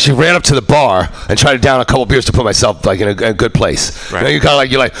that, I actually ran up to the bar and tried to down a couple beers to put myself in a good place. Right.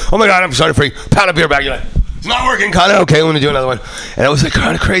 You're like, oh my god, I'm starting to freak. Pound a beer back. You're like, it's not working, kind of. Okay, I'm going to do another one. And it was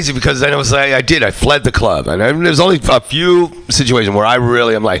kind of crazy because then it was like, I fled the club. And there's only a few situations where I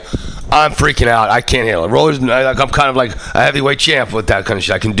really am like, I'm freaking out. I can't handle it. Rollers, I'm kind of like a heavyweight champ with that kind of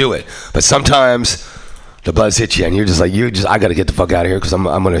shit. I can do it. But sometimes the buzz hits you and you're just like, I got to get the fuck out of here because I'm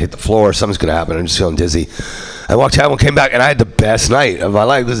going to hit the floor. Something's going to happen. I'm just feeling dizzy. I walked out and came back, and I had the best night of my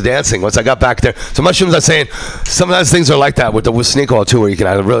life. Was dancing once I got back there. So mushrooms, I'm saying, sometimes things are like that with snake oil too, where you can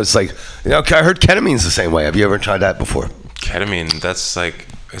really, it's like, I heard ketamine's the same way. Have you ever tried that before? Ketamine, that's like,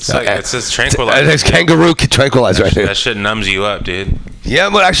 it's a tranquilizer. It's kangaroo tranquilizer right there. That shit numbs you up, dude. Yeah,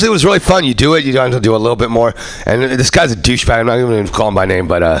 but actually it was really fun. You do it, you don't have to do a little bit more. And this guy's a douchebag. I'm not even going to call him by name,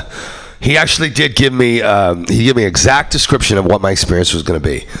 but he actually did give me exact description of what my experience was going to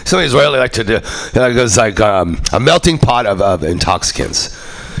be. Something Israeli like to do. It was like a melting pot of intoxicants.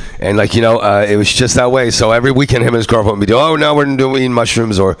 And it was just that way. So every weekend, him and his girlfriend would be doing, now we're eating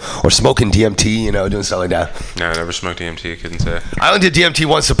mushrooms or smoking DMT, doing stuff like that. No, I never smoked DMT, I couldn't say. I only did DMT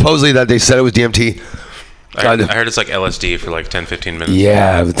once, supposedly that they said it was DMT. I heard it's like LSD for like 10-15 minutes.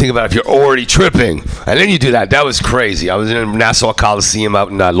 Yeah, think about it, if you're already tripping. And then you do that. That was crazy. I was in Nassau Coliseum out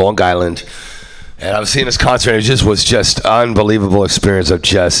in Long Island. And I was seeing this concert, and it was just unbelievable experience of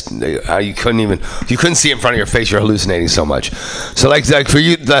just you couldn't see in front of your face. You're hallucinating so much. So like for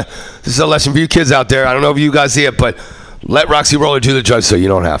you, this is a lesson for you kids out there. I don't know if you guys see it, but let Roxy Roller do the drugs so you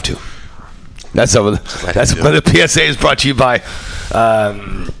don't have to. That's what the PSA is brought to you by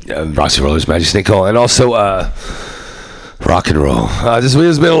Roxy Roller's Magic Snake Oil, and also rock and roll. This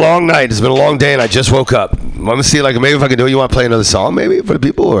has been a long night. It's been a long day, and I just woke up. I'm gonna see, maybe if I can do it. You want to play another song, maybe for the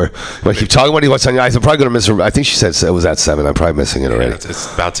people, or you want to keep talking about what's on your eyes? I'm probably gonna miss. I think she said it was at 7. I'm probably missing it already.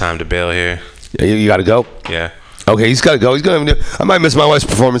 It's about time to bail here. Yeah, you got to go. Yeah. Okay, he's got to go. I might miss my wife's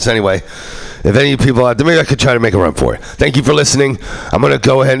performance anyway. If any people out there, maybe I could try to make a run for it. Thank you for listening. I'm going to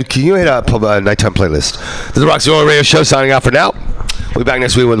go ahead. Can you hit a nighttime playlist? This is the Roxy Roller Radio Show signing out for now. We'll be back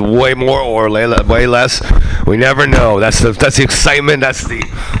next week with way more or way less. We never know. That's the excitement. That's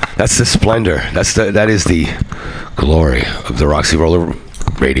the splendor. That is the glory of the Roxy Roller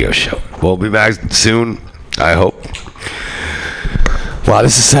Radio Show. We'll be back soon, I hope. Wow,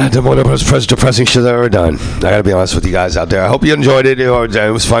 this is sad. One of the most depressing shit I've ever done. I gotta be honest with you guys out there. I hope you enjoyed it. It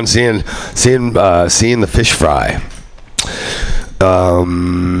was fun seeing the fish fry.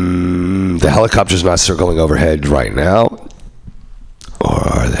 The helicopter's not circling overhead right now, or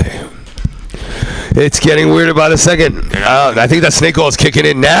are they? It's getting weirder by the second. I think that snake oil is kicking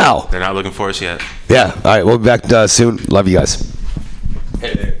in now. They're not looking for us yet. Yeah. All right. We'll be back soon. Love you guys.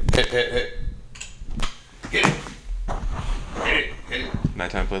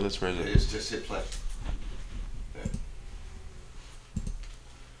 nighttime playlist? Where is it? It's just hit play.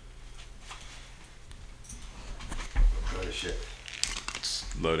 Oh shit. It's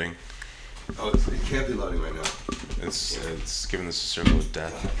loading. Oh, it can't be loading right now. It's giving this a circle of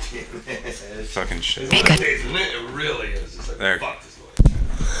death. Fucking shit. It really is. It's like, there. Fuck this.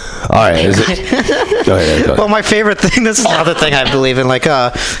 All right. Is it? Go ahead. Well, my favorite thing. This is another thing I believe in. Like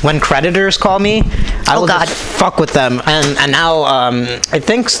when creditors call me, I will just fuck with them. And now I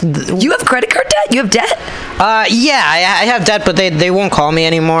think you have credit card debt. You have debt. Yeah, I have debt, but they won't call me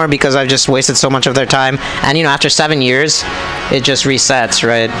anymore because I've just wasted so much of their time. And after 7 years, it just resets,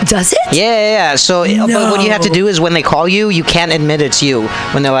 right? Does it? Yeah. So, but what you have to do is when they call you, you can't admit it's you.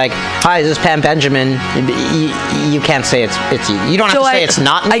 When they're like, "Hi, this is Pam Benjamin," you can't say it's you. You don't have to say it's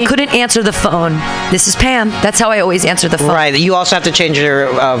not me. I couldn't answer the phone. This is Pam. That's how I always answer the phone. Right. You also have to change your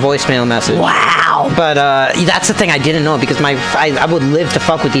voicemail message. Wow. But that's the thing I didn't know because I would live to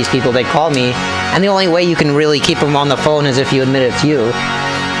fuck with these people. They call me, and the only way you can really keep them on the phone is if you admit it's you.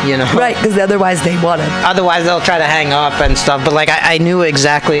 Right, because otherwise they want it. Otherwise they'll try to hang up and stuff. But like I knew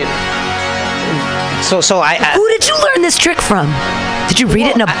exactly. So I Who did you learn this trick from? Did you read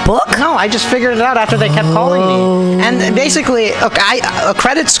it in a book? No, I just figured it out after they kept calling me. And basically, look, a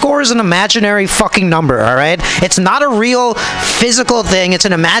credit score is an imaginary fucking number, all right? It's not a real physical thing. It's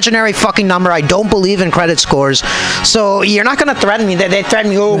an imaginary fucking number. I don't believe in credit scores. So you're not going to threaten me. They threaten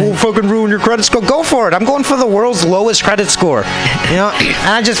me, we'll fucking ruin your credit score. Go for it. I'm going for the world's lowest credit score. And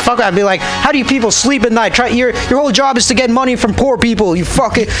I just I'd be like, how do you people sleep at night? Your whole job is to get money from poor people. You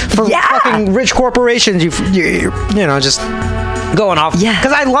fucking rich corporations. You just going off. Yeah.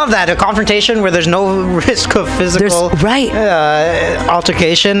 Because I love that. A confrontation where there's no risk of physical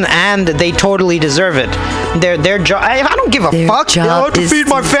altercation, and they totally deserve it. Their job. I don't give a fuck. I have to feed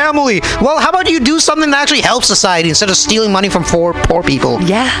my family. Well, how about you do something that actually helps society instead of stealing money from poor people?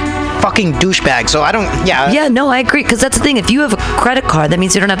 Yeah. Fucking douchebag. So I don't. Yeah. Yeah, no, I agree. Because that's the thing. If you have a credit card, that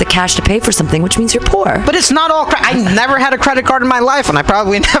means you don't have the cash to pay for something, which means you're poor. But it's not all. I never had a credit card in my life, and I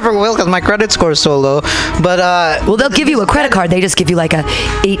probably never will because my credit score is so low. But well, they'll give you a credit card. They just give you like a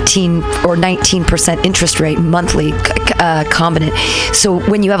 18 or 19% interest rate monthly combinant. So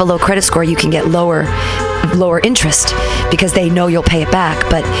when you have a low credit score, you can get lower interest because they know you'll pay it back.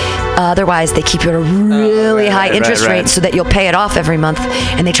 But otherwise, they keep you at a really high interest rate so that you'll pay it off every month,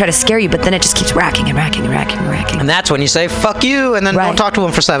 and they try to scare you. But then it just keeps racking and racking and racking and racking. And that's when you say "fuck you" and then don't talk to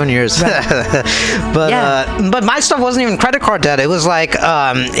them for 7 years. Right. But my stuff wasn't even credit card debt. It was like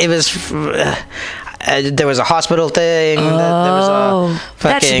there was a hospital thing. There was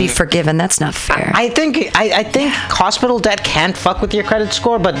that should be forgiven. That's not fair. I think hospital debt can't fuck with your credit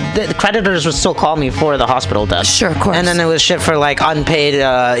score, but the creditors would still call me for the hospital debt. Sure, of course. And then there was shit for like unpaid,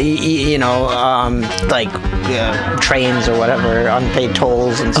 trains or whatever, unpaid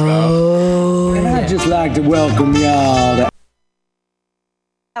tolls and stuff. Oh. And I'd just like to welcome y'all to.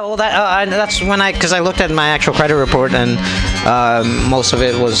 Well, that's when because I looked at my actual credit report and most of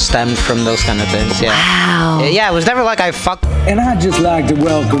it was stemmed from those kind of things. Yeah. Wow. Yeah, it was never like I fucked. And I'd just like to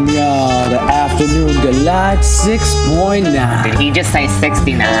welcome y'all to Afternoon Delight 6.9. Did he just say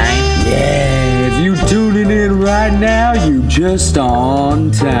 69? Yeah, if you tuning in right now, you just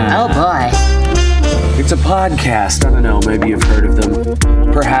on time. Oh boy. It's a podcast. I don't know, maybe you've heard of them.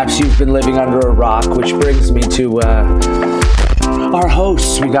 Perhaps you've been living under a rock, which brings me to our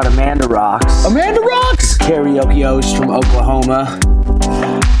hosts. We got Amanda Rocks. Amanda Rocks! Karaoke host from Oklahoma.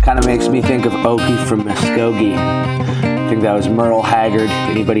 Kind of makes me think of Okie from Muskogee. I think that was Merle Haggard.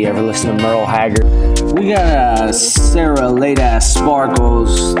 Anybody ever listen to Merle Haggard? We got Sarah Late Ass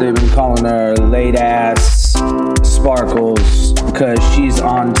Sparkles. They've been calling her Late Ass Sparkles because she's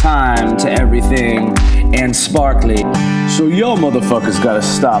on time to everything and sparkly. So y'all motherfuckers gotta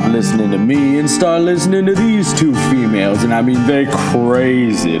stop listening to me and start listening to these two females. And I mean, they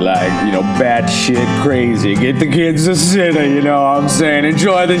crazy, like, bad shit crazy. Get the kids to sit, you know what I'm saying?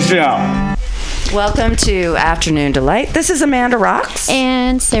 Enjoy the show. Welcome to Afternoon Delight. This is Amanda Rocks.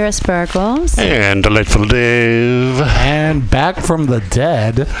 And Sarah Sparkles. And Delightful Dave. And back from the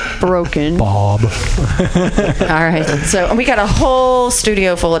dead, Broken Bob. All right. So we got a whole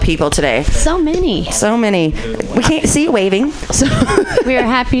studio full of people today. So many. We can't see you waving. So we are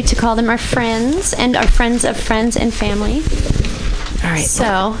happy to call them our friends and our friends of friends and family. All right.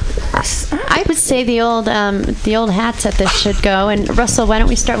 So I would say the old hats at this should go. And Russell, why don't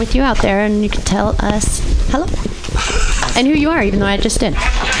we start with you out there, and you can tell us hello and who you are, even though I just did.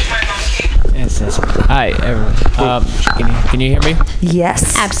 Yes. Hi, everyone. Can you hear me?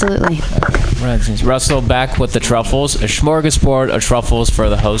 Yes. Absolutely. Right. Russell back with the truffles. A smorgasbord of truffles for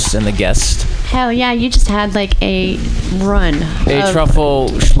the host and the guest. Hell yeah, you just had like a run. A truffle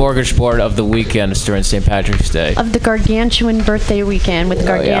smorgasbord of the weekend during St. Patrick's Day. Of the gargantuan birthday weekend with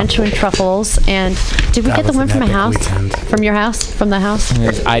gargantuan truffles. And did we get the one from a house? Weekend. From your house? From the house?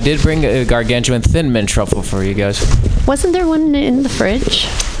 I did bring a gargantuan thin mint truffle for you guys. Wasn't there one in the fridge?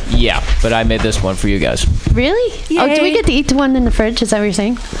 Yeah, but I made this one for you guys. Really? Yay. Oh, do we get to eat the one in the fridge? Is that what you're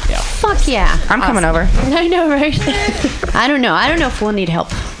saying? Yeah. Fuck yeah. I'm coming over. I know, right? I don't know if we'll need help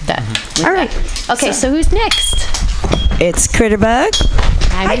with that. All right. Okay, so who's next? It's Critterbug.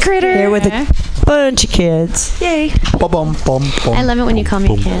 Hi, Critter. Here with a bunch of kids. Yay. I love it when you call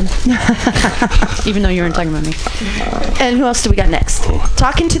me Ken. Even though you weren't talking about me. And who else do we got next?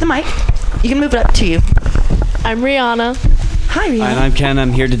 Talking to the mic. You can move it up to you. I'm Rihanna. Hi, Rihanna. And I'm Ken.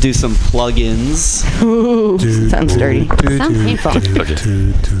 I'm here to do some plugins. Ooh, sounds dirty. Sounds painful.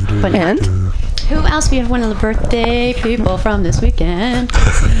 But and who else? We have one of the birthday people from this weekend.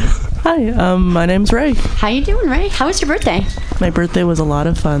 Hi, my name's Ray. How you doing, Ray? How was your birthday? My birthday was a lot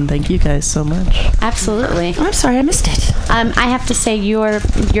of fun. Thank you guys so much. Absolutely. I'm sorry I missed it. I have to say your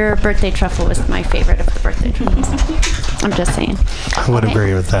birthday truffle was my favorite of the birthday truffles. I'm just saying. I would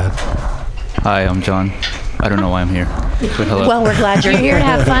agree with that. Hi, I'm John. I don't know why I'm here. But hello. Well, we're glad you're here to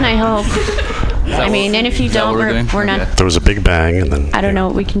have fun, I hope. I mean, and if you don't, we're not. There was a big bang, and then I don't know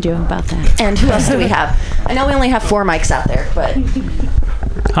what we can do about that. And who else do we have? I know we only have 4 mics out there, but.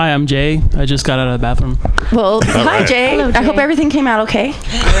 Hi, I'm Jay. I just got out of the bathroom. Well, hi, Jay. Hello, Jay. I hope everything came out okay.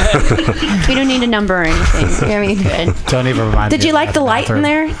 We don't need a number or anything. I mean, Don't even remind me. did you like the light in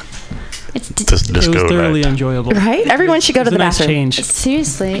there? Just It was go thoroughly right. enjoyable. Right? Everyone should go to It was the a nice bathroom. change.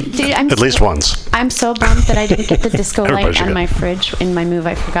 Seriously, dude, At least once. I'm so bummed that I didn't get the disco Everybody light should on go. my fridge in my move.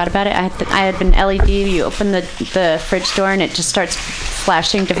 I forgot about it. I had been LED. You open the fridge door and it just starts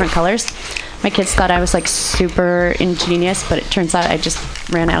flashing different colors. My kids thought I was like super ingenious, but it turns out I just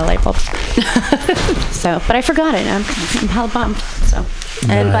ran out of light bulbs. But I forgot it. I'm hell bummed. So.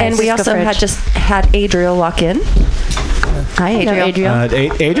 And we also had Adriel walk in. Hi, Adriel.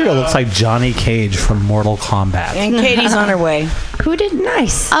 Adriel looks like Johnny Cage from Mortal Kombat. And Katie's on her way. Who did?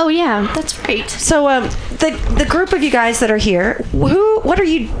 Nice. Oh yeah, that's right. So the group of you guys that are here, what are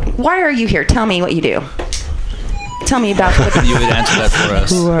you? Why are you here? Tell me what you do. Tell me about what You would answer that for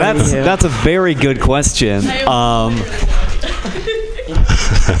us. That's a very good question.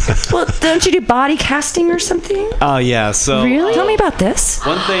 Well, don't you do body casting or something? Oh yeah. So Really? Tell me about this.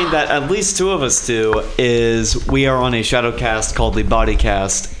 one thing that at least 2 of us do is we are on a shadow cast called the Body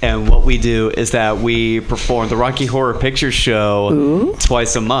Cast, and what we do is that we perform the Rocky Horror Picture Show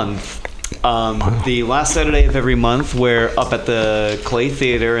twice a month. The last Saturday of every month, we're up at the Clay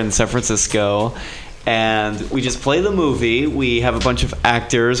Theater in San Francisco. And we just play the movie. We have a bunch of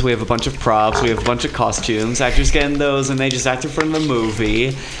actors. We have a bunch of props. We have a bunch of costumes. Actors get in those, and they just act in front of the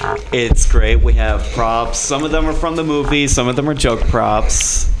movie. It's great. We have props. Some of them are from the movie. Some of them are joke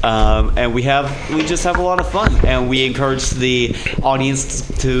props. And we just have a lot of fun. And we encourage the audience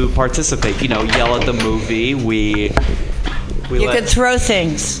to participate. Yell at the movie. You could throw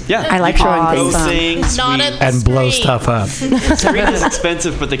things. Yeah, I like throwing things. And blow stuff up. Screen is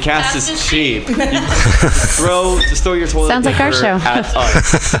expensive, but the cast is cheap. Just throw your toilet Sounds like our paper show. at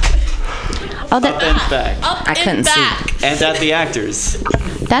us. Up and back. I couldn't see. And at the actors.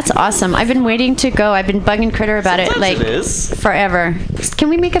 That's awesome. I've been waiting to go. I've been bugging Critter about Sometimes it it is. forever. Can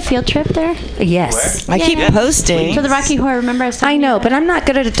we make a field trip there? Yes. I keep posting. For the Rocky Horror, remember I was I know, but I'm not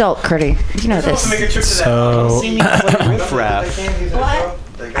good at adult, Curdy. You know this. So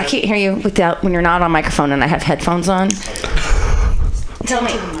I can't hear you when you're not on microphone and I have headphones on. Tell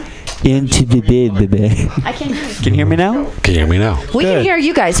me. Into the bed, baby. I can't hear you. Can you hear me now? Can you hear me now? We can hear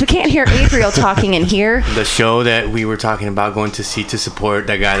you guys. We can't hear Adriel talking in here. The show that we were talking about going to see to support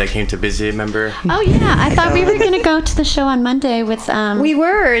that guy that came to visit, remember? Oh yeah, I thought we were gonna go to the show on Monday with. We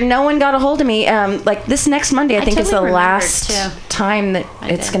were, and no one got a hold of me. Like this next Monday, I think is the totally last remembered, too. time that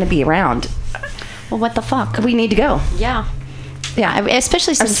it's going to be around. Well, what the fuck? We need to go. Yeah. Yeah,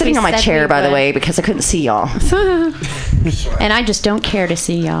 especially since I'm sitting we on my said chair, we by the would. way, because I couldn't see y'all. And I just don't care to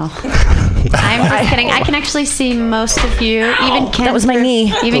see y'all. I'm just kidding. I can actually see most of you. Even Ken. That was my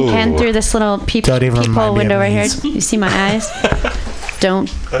knee. Even Ken through this little Don't even remind peephole me window of right here. these. You see my eyes? Don't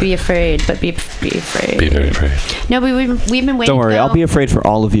be afraid, but be afraid. Be very afraid. No, we've been waiting. Don't worry, I'll be afraid for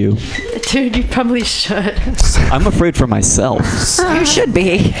all of you. Dude, you probably should. I'm afraid for myself. You should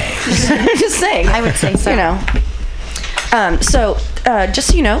be. Just saying. I would say so. You know. So, just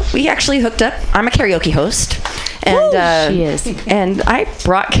so you know, we actually hooked up. I'm a karaoke host, And she is. And I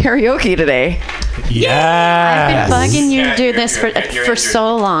brought karaoke today. I've been bugging you to do this for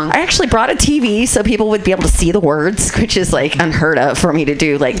so long. I actually brought a TV so people would be able to see the words, which is like unheard of for me to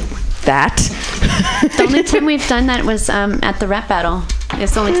do like that. The only time we've done that was at the rap battle.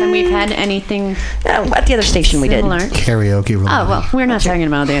 It's the only time we've had anything. At the other station similar. we did karaoke. Oh well, we're not talking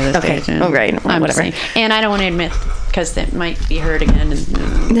about the other Okay. station. Oh great. I'm Whatever. saying. And I don't want to admit because it might be heard again.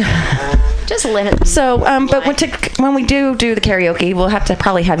 Just let it. So, but when we do the karaoke, we'll have to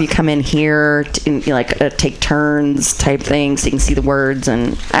probably have you come in here, take turns type thing, so you can see the words,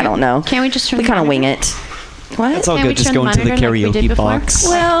 and I don't know. Can't we just turn? We kind of wing it. What? That's all Can we good. Just turn go the into the monitor like we did karaoke before? box.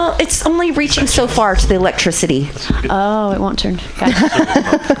 Well, it's only reaching so far to the electricity. Oh, it won't turn. Got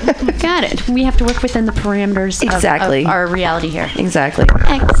it. Got it. We have to work within the parameters Exactly. of our reality here. Exactly.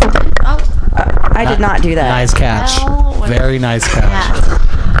 Excellent. Oh, I did not do that. Nice catch. Oh, Very nice catch.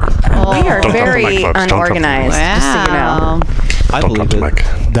 We are Don't drop the very mic, folks. Don't drop the mic. unorganized, just so you know. I believe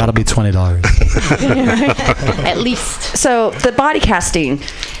it. That'll be $20. At least. So the body casting.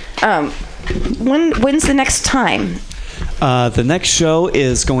 When's the next time? The next show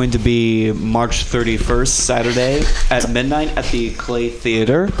is going to be March 31st, Saturday at midnight at the Clay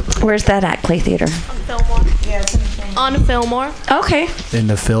Theater. Where's that at, Clay Theater? On Fillmore. Okay. In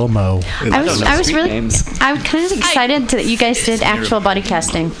the Filmo. I was really, I was kind of excited that you guys did actual body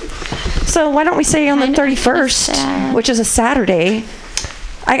casting. So why don't we say on the 31st, which is a Saturday?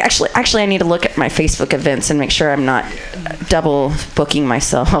 I actually need to look at my Facebook events and make sure I'm not double booking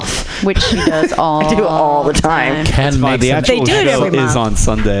myself, which she does all. I do it all the time. The actual show is on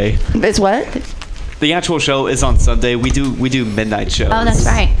Sunday. It's what? The actual show is on Sunday. We do midnight shows. Oh, that's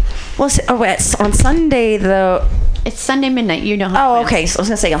right. Well, it's on Sunday though. It's Sunday midnight. You don't have Oh, plans. okay. So I was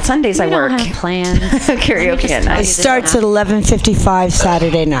gonna say on Sundays I work. You don't have plans. Karaoke at night. It starts at 11:55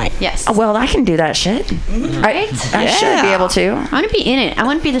 Saturday night. Yes. Oh, well, I can do that shit. Right? I should be able to. I want to be in it. I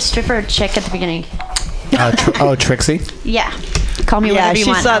want to be the stripper chick at the beginning. Trixie? Yeah. Call me Yeah, whatever you she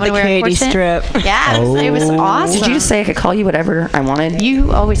want. saw I wanna the wear a Katie corset. strip. Yeah, it was awesome. Did you just say I could call you whatever I wanted?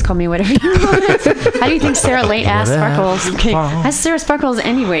 You always call me whatever you want. How do you think Sarah late ass Sparkles? Okay. That's Sarah Sparkles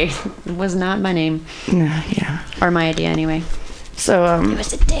anyway. It was not my name. Yeah. Or my idea anyway. So It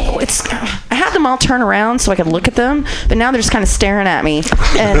was a day. I had them all turn around so I could look at them, but now they're just kind of staring at me.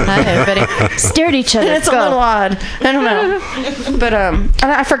 And everybody stare at each other. It's a little odd. I don't know. But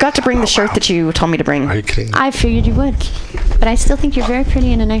I forgot to bring the shirt that you told me to bring. Are you kidding? I figured you would. But I still think you're very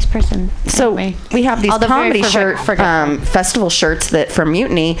pretty and a nice person. So Anyway. we have these Although very comedy forgetful. festival shirts that from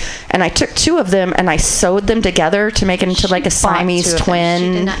Mutiny, and I took two of them and I sewed them together to make it into like a Siamese two of them. She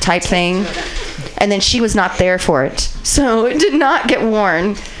did twin not type take thing. And then she was not there for it, so it did not get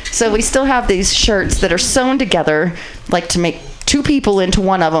worn. So we still have these shirts that are sewn together, like to make two people into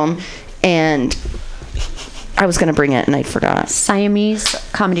one of them. And I was gonna bring it and I forgot. Siamese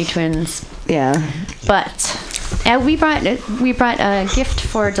comedy twins. Yeah. But we brought a gift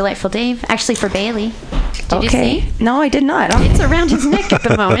for Delightful Dave. Actually, for Bailey. Did you see? No, I did not. It's around his neck at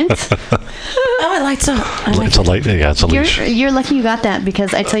the moment. Oh, it lights up. It's a light. Yeah, it's a leash. You're lucky you got that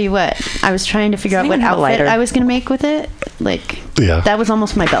because I tell you what, I was trying to figure out what even have a outfit lighter. I was going to make with it. Like, Yeah. that was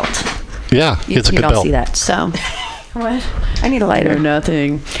almost my belt. Yeah, it's a you good don't belt. see that. So, what? I need a lighter.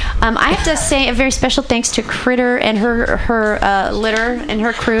 Nothing. I have to say a very special thanks to Critter and her litter and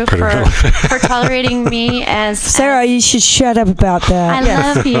her crew for tolerating me as Sarah, you should shut up about that.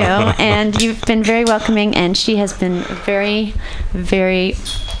 I love you, and you've been very welcoming, and she has been very, very,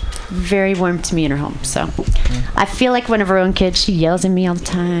 very warm to me in her home. So I feel like one of her own kids. She yells at me all the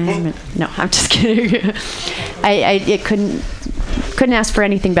time. No, I'm just kidding. I couldn't ask for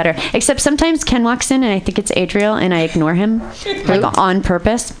anything better. Except sometimes Ken walks in and I think it's Adriel and I ignore him, like on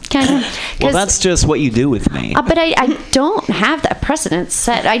purpose. Ken. Well, that's just what you do with me. But I don't have that precedent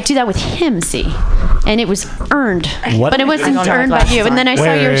set. I do that with him, see, and it was earned. What? But it wasn't earned by you. And then I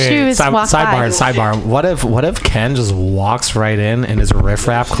saw your shoes walk by. Sidebar. What if Ken just walks right in his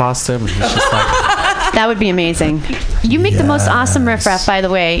riffraff costume? And he's just like, That would be amazing. You make the most awesome riffraff, by the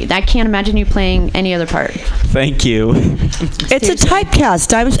way. I can't imagine you playing any other part. Thank you. It's a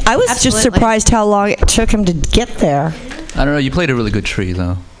typecast. I was just Absolutely. surprised how long it took him to get there. I don't know. You played a really good tree,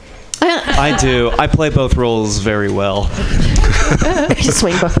 though. I do. I play both roles very well.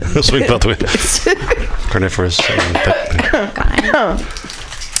 Swing both. Swing both ways. Carnivorous.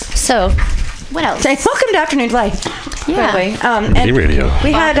 So, what else? Welcome to Afternoon Life. By the way. MutinyRadio.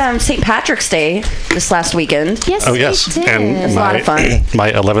 We had St. Patrick's Day this last weekend. Yes, Oh, yes. And it was a lot of fun.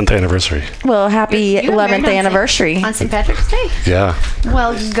 My 11th anniversary. Well, happy 11th anniversary. On St. Patrick's Day. Yeah.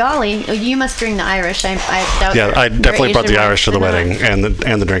 Well, golly, you must bring the Irish. I doubt Yeah, I your definitely brought Asian the wife Irish to the did not. wedding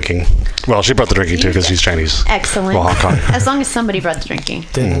and the drinking. Well, she brought the drinking too because she's Chinese. Excellent. Well, Hong Kong. As long as somebody brought the drinking.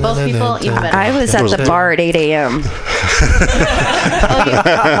 Both people, even better. I was at the bar at 8 a.m.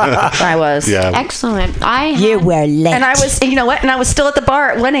 I was. Yeah. Excellent. You were late. And I was, you know what? And I was still at the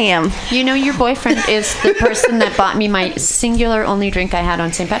bar at 1 a.m. You know, your boyfriend is the person that bought me my singular only drink I had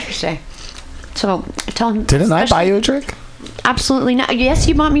on St. Patrick's Day. So tell him. Didn't I buy you a drink? Absolutely not. Yes,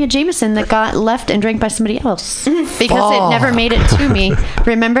 you bought me a Jameson that got left and drank by somebody else because it never made it to me.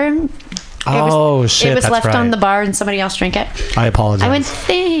 Remember? Oh, shit. It was that's left right. on the bar and somebody else drank it. I apologize. I went,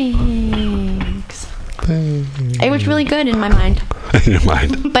 thanks. It was really good in my mind. In your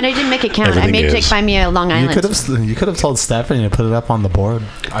mind. But I didn't make it count. I Everything made is. Jake buy me a Long Island. You could have told Stephanie to put it up on the board.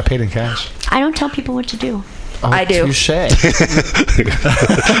 I paid in cash. I don't tell people what to do. Oh, I do. Touche.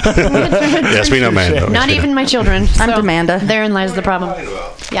 Yes, we know Amanda. Not even my children. I'm So Demanda. Therein lies the problem.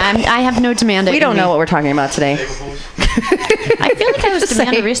 Yeah, I have no Demanda. We in don't me. know what we're talking about today. I feel like I was Just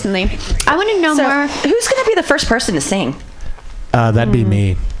Demanda saying. recently. I want to know So, more. who's going to be the first person to sing? That'd be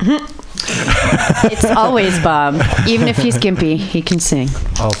me. It's always Bob. Even if he's gimpy, he can sing.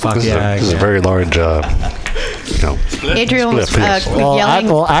 Oh, fuck This yeah. is a very large, Adriel was split, yes.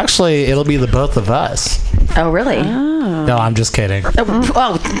 yelling. Actually, it'll be the both of us. Oh, really? No, I'm just kidding.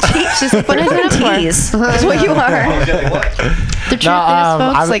 Oh, Just what is it for? tease. That's what you are. The truth is,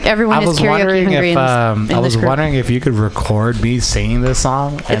 folks, like everyone is karaoke hungry in I was this group. wondering if you could record me singing this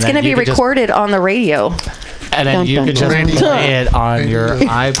song. It's going to be recorded on the radio. And then you could just play it on your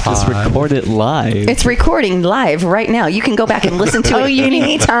iPod. Just record it live. It's recording live right now. You can go back and listen to it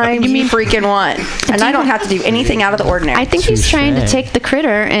anytime you freaking want. And I don't have to do anything out of the ordinary. I think he's trying to take the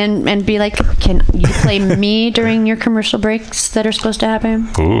critter and be like, can you play me during your commercial breaks that are supposed to happen?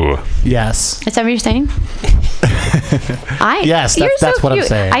 Ooh. Yes. Is that what you're saying? Yes, you're that's so what I'm cute.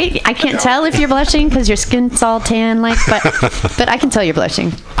 saying. I can't tell if you're blushing because your skin's all tan, but I can tell you're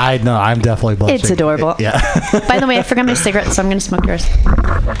blushing. I know, I'm definitely blushing. It's adorable. Yeah. By the way, I forgot my cigarette, so I'm going to smoke yours.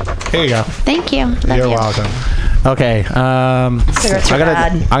 Here you go. Thank you. Love You're you. welcome. Okay. Cigarettes are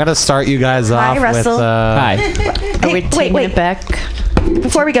bad. I'm gonna start you guys Hi, off with. Russell. Hi. Are we taking it back?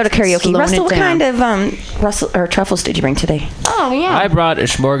 Before we go to karaoke, Slowing Russell, it what down. kind of truffles did you bring today? Oh, yeah. I brought a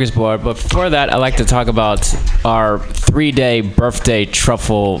smorgasbord, but before that, I'd like to talk about our 3-day birthday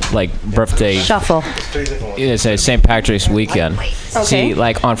truffle, birthday shuffle. It's a St. Patrick's weekend. See,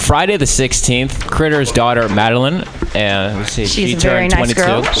 on Friday the 16th, Critter's daughter Madeline, and let's see, She's she a very turned nice 22.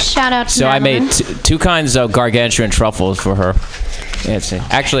 girl. Shout out to So I Madeline. made two kinds of gargantuan truffles for her. Yeah, see.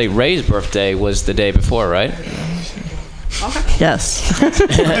 Actually, Ray's birthday was the day before, right? Yes.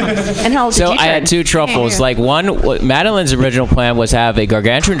 And how old did So you I turn? had two truffles. Madeline's original plan was to have a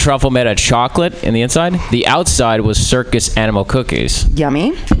gargantuan truffle made of chocolate in the inside. The outside was circus animal cookies.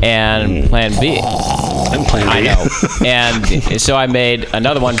 Yummy. And plan B. And plan B. I know. And so I made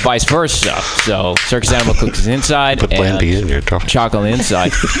another one vice versa. So circus animal cookies inside Put plan and B in your truffle. chocolate on the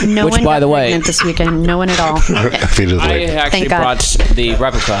inside. No Which, one by got the way, pregnant this weekend. No one at all. I actually Thank God. brought the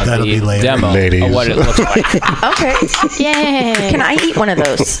replica, That'll be the later. demo Ladies. of what it looks like. Okay. Yay. Can I eat one of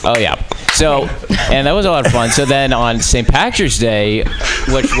those? Oh yeah. So, and that was a lot of fun. So then on St. Patrick's Day,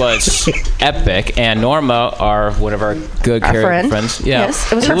 which was epic, and Norma, one of our good Our friend. friends, yeah, Yes,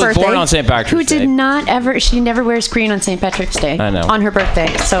 it was who her was born birthday. on St. Patrick's Who Day. did not ever, she never wears green on St. Patrick's Day. I know. On her birthday.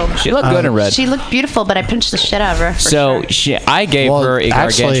 So She looked good in red. She looked beautiful, but I pinched the shit out of her. For So sure. I gave Well, her a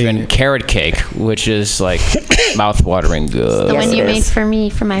actually- gargantuan carrot cake, which is mouth-watering good. The Yes, one you it made is. for me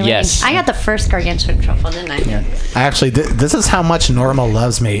for my Yes. wedding. I got the first gargantuan truffle, didn't I? Actually, this is how much Norma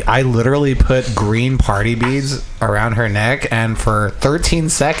loves me. I literally put green party beads around her neck, and for 13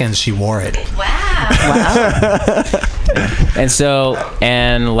 seconds, she wore it.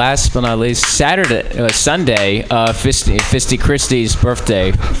 And last but not least, Sunday, Fisty Christie's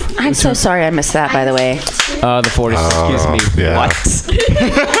birthday. I'm so sorry I missed that, by the way. The 40th. Excuse me. Yeah. What?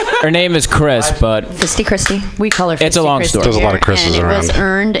 Her name is Chris, but Fisty Christie. We call her It's a Fisty long Christie story. There's a lot of here, Chris's and it was around.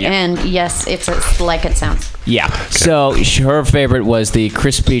 earned, and yes, it's like it sounds. yeah. So her favorite was the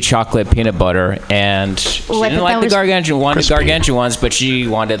crispy chocolate peanut butter, and she Oh, I didn't thought like that the was gargantuan ones, but she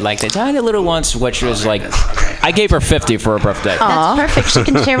wanted the tiny little ones, which was I gave her 50 for her birthday. That's perfect. She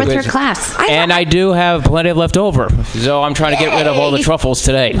can share with her class. And I do have plenty of left over, so I'm trying to get rid of all the truffles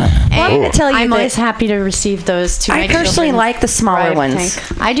today. Well, I'm going to tell you I'm that always happy to receive those too. I personally like the smaller ones.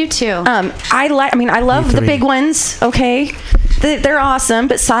 I do too. I love the big ones, okay? they're awesome,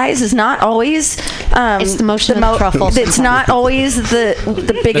 but size is not always. It's the motion of the truffle. It's not always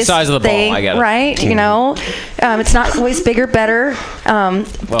the biggest size of the ball, thing, I get it. right? You know, it's not always bigger, better.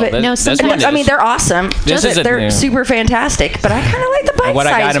 But no, sometimes I mean they're awesome. They're new. super fantastic. But I kind of like the bite-sized What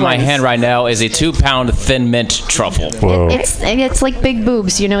I got in my ones. hand right now is a 2-pound thin mint truffle. It's like big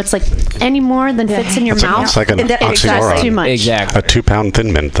boobs, you know. It's like any more than fits in your mouth. It's like an That's oxymoron. too much. Exactly. A 2-pound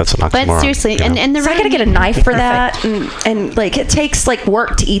thin mint. That's an oxymoron. But seriously, you know? and the So I gotta get a knife for that, and like it takes like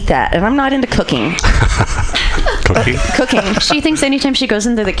work to eat that, and I'm not into cooking. Cooking. She thinks anytime she goes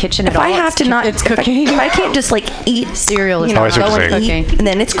into the kitchen If at all, I have to not, it's cooking. If I can't just like eat cereal, you know, I see what go you're and saying. eat, and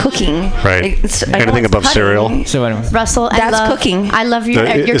then it's cooking. Right. I know Anything it's above cutting. cereal? So anyway. Russell, That's I love cooking. I love your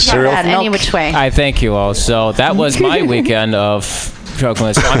Is cereal? any which way. I thank you all. So that was my weekend of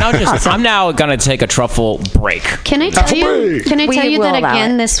chocolate. So I'm now gonna take a truffle break. Can I tell you? Can I We tell you will that allow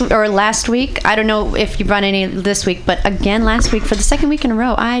again it. this or last week? I don't know if you've run any this week, but again last week for the second week in a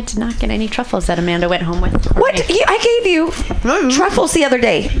row, I did not get any truffles that Amanda went home with. What? I gave you truffles the other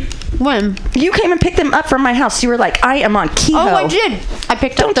day. When? You came and picked them up from my house. You were like, I am on keto. Oh, I did. I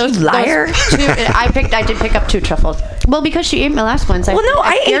picked up those. liar. I did pick up 2 truffles. Well, because she ate my last ones. Well, no,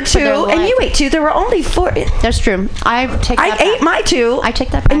 I ate feared for 2, their and life. you ate 2. There were only 4. That's true. I ate my 2. I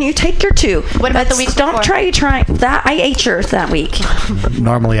take that back. And you take your 2. What about the week Don't before? try that. I ate yours that week.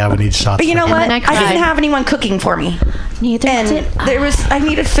 Normally, I would eat shots. But you know like what? then I I cried. didn't have anyone cooking for me. Neither And did I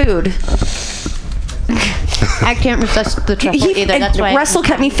needed food. I can't resist the truffle either. That's why Russell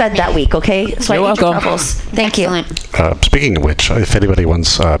kept me fed that week, okay? So You're I ate your welcome. truffles. Thank you. Speaking of which, if anybody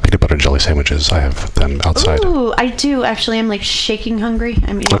wants peanut butter jelly sandwiches, I have them outside. Ooh, I do actually. I'm like shaking hungry.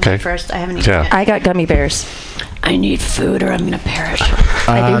 I'm eating Okay. first. I haven't eaten Yeah. yet. I got gummy bears. I need food or I'm gonna perish.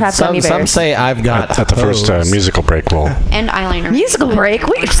 I do have gummy bears. Some say I've got At the first musical break, we'll. And eyeliner. Musical break?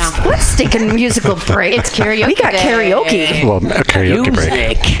 Wait, what stinking musical break? It's karaoke. We got day. karaoke. Well, a karaoke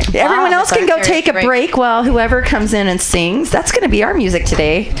break. Everyone else can go take a break. break while whoever comes in and sings. That's going to be our music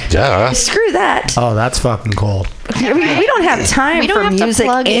today. Yeah. Screw that. Oh, that's fucking cool. We don't have time We for don't have music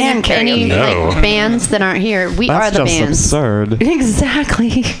to plug and in karaoke. any No. like bands that aren't here. We That's are the just bands. absurd.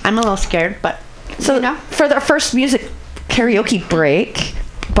 Exactly. I'm a little scared, but So for the first music karaoke break,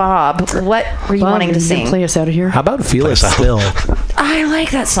 Bob, what were you wanting to sing? Play us out of here. How about Feel It Still? I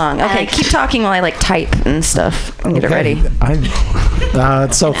like that song. Okay, keep talking while I like type and stuff and get it ready.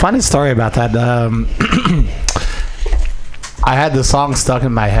 So funny story about that. I had the song stuck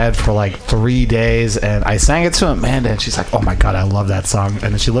in my head for like 3 days, and I sang it to Amanda, and she's like, "Oh my god, I love that song!"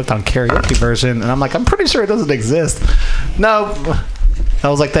 And then she looked on karaoke version, and I'm like, "I'm pretty sure it doesn't exist." No, that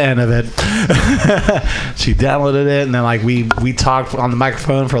was like the end of it. She downloaded it, and then like we talked on the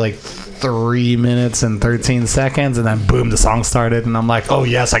microphone for like 3 minutes and 13 seconds, and then boom, the song started, and I'm like, "Oh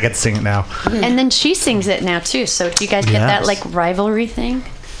yes, I get to sing it now." And then she sings it now too. So do you guys get that Yes. like rivalry thing?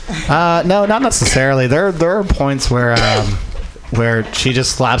 No, not necessarily. There are points where she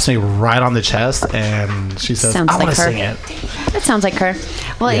just slaps me right on the chest and she says, Sounds "I like want to her. sing it." That sounds like her.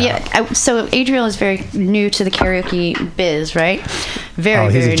 Well, Yeah. so Adriel is very new to the karaoke biz, right? Very, Oh,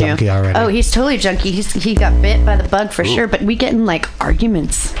 he's very a junkie new. already. Oh, he's totally junkie. He got bit by the bug for sure. But we get in like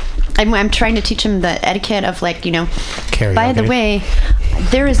arguments. I'm trying to teach him the etiquette of like, you know. Karaoke. By the way,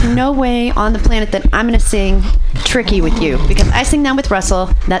 there is no way on the planet that I'm going to sing "Tricky" with you because I sing that with Russell.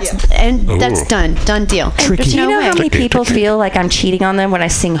 That's Ooh. done deal. Tricky. Do you know how many people feel like I'm cheating on them when I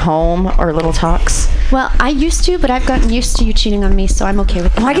sing "Home" or "Little Talks"? Well, I used to, but I've gotten used to you cheating on me, so I'm okay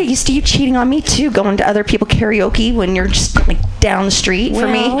with that. Well, I get used to you cheating on me too, going to other people karaoke when you're just like down the street for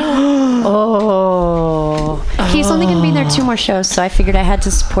me. He's only going to be there 2 more shows, so I figured I had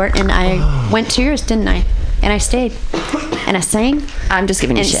to support, and I went to yours, didn't I? And I stayed, and I sang. I'm just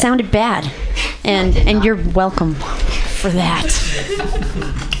giving you and shit. it sounded bad, and you're welcome for that.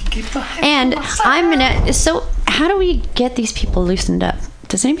 And I'm gonna. So, how do we get these people loosened up?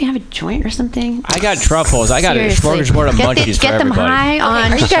 Does anybody have a joint or something? I got truffles. I got a Seriously. smorgasbord of munchies for Get them everybody. high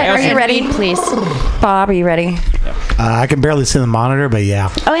on. Are you ready? Please. Bob, are you ready? I can barely see the monitor, but yeah.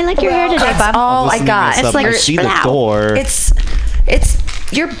 Oh, I like your hair today, That's Bob. all I got. It's like see the Ow. door. It's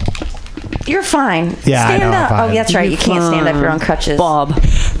you're fine. Yeah, I stand know, I'm up. fine. Oh, that's right. You can't stand up. You're on crutches. Bob.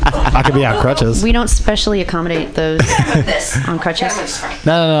 I could be on crutches. We don't specially accommodate those on crutches.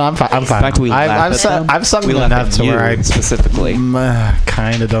 No, I'm fine. I'm fine. In fact, we laugh at them. I've sung We laugh enough at to you where I specifically.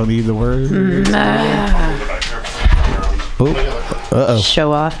 kind of don't need the word.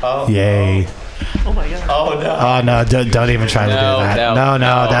 Show off. Yay. Oh my god. Oh no. Oh no! Don't even try to do that. No,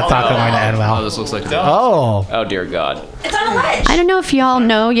 that's not going to end well. Oh, this looks like Oh dear God. I don't know if y'all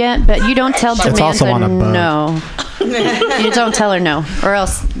know yet, but you don't tell It's also on Samantha a boat. no. You don't tell her no, or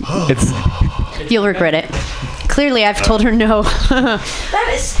else It's you'll regret it. Clearly, I've told her no.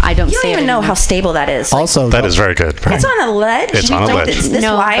 That is. I don't. You don't even know how stable that is. Also, that is very good. It's on a ledge. It's on a ledge. It's this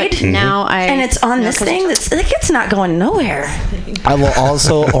wide. But now and it's on this thing. That's like it's not going nowhere. I will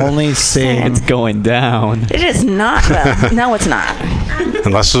also only sing. It's going down. It is not. Well, no, it's not.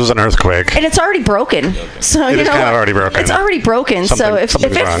 Unless it was an earthquake. And it's already broken. So It you is know kind of already broken. It's already broken. So Something- if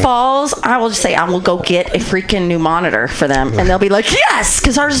something's it wrong. falls, I will just say I will go get a freaking new monitor for them, and they'll be like, yes,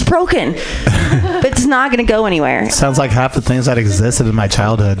 because ours is broken. But it's not going to go anywhere. Sounds like half the things that existed in my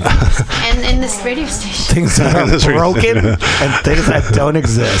childhood. And in this radio station. Things that are broken and things that don't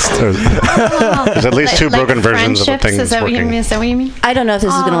exist. There's at least two broken versions of a thing Is that's that what you working. mean? Is that what you mean? I don't know if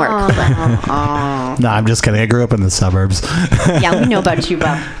this is going to work. No, I'm just kidding. I grew up in the suburbs. Yeah, we know about you,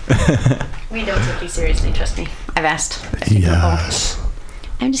 Bob. We don't take you seriously, trust me. I've asked. Yes.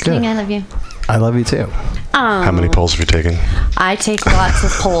 I'm just Good. kidding, I love you. I love you too. How many polls have you taken? I take lots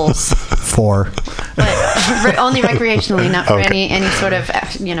of polls, 4. but only recreationally, not for Okay. any sort of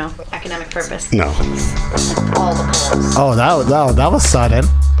academic purpose. No. All the polls. Oh, that was sudden.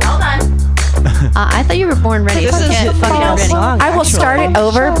 Hold on. I thought you were born ready. This is a fucking song. I will start it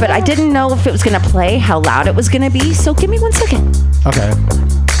over, but I didn't know if it was going to play, how loud it was going to be. So give me 1 second. Okay.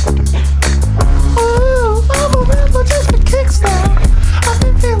 Oh, I'm a rebel just for kicks now. I've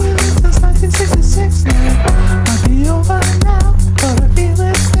been feeling it since 1966 now. Might be over now, but I feel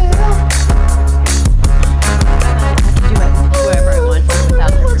it still. Do it whoever I want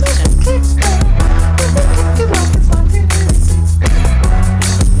without her permission. Kicks now. I've been kicking like it's 1986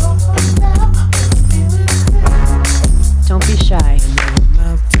 now. Over now, I feel it still. Don't be shy.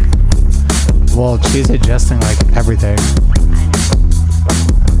 Well, she's adjusting like everything.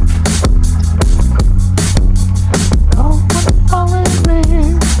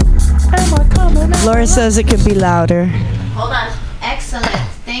 Laura says it could be louder. Hold on. Excellent.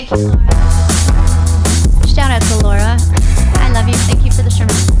 Thank you, Laura. Shout out to Laura. I love you. Thank you for the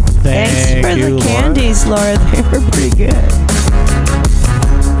sermon. Thanks for you, the Laura. candies, Laura. They were pretty good.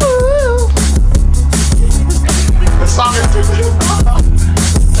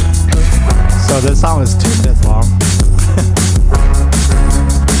 So this song is 2 minutes long.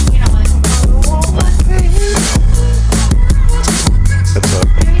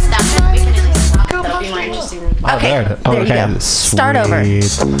 Okay, there you go. Start over.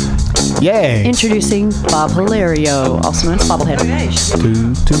 Yay. Introducing Bob Hilario, also known as Bobblehead.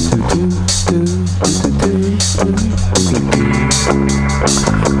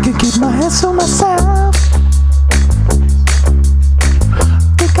 Can keep my hands to myself.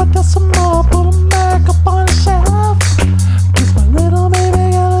 Think I got some more, put them back up on the shelf. Kiss my little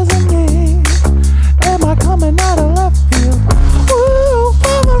baby girl is in me. Am I coming out of left field? Woo,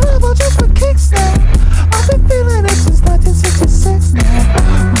 I'm a rebel just for kicks now. I've been feeling it since 1966 now.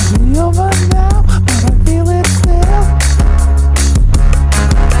 Might be over now, but I feel it still.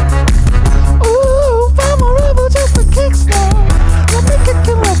 Ooh, I'm a rebel just for kicks now. Let me kick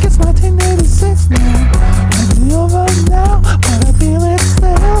it like it's 1986 now. Might be over now, but I feel it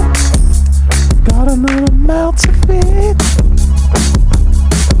still. Got another mouth to feed.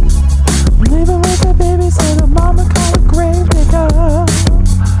 Leaving with the baby, so the mama call a grave digger.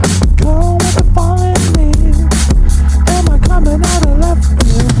 Going with the fallen leaves. Am I coming out of left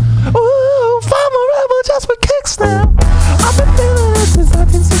field? Ooh, I'm a rebel just for kicks now. I've been feeling it since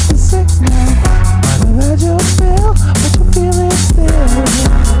 1966 now. I know that you feel, but you feel it still.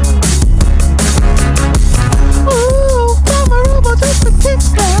 Ooh, I'm a rebel just for kicks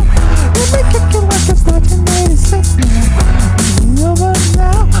now. Let me kick it like it's 1986 now. Maybe over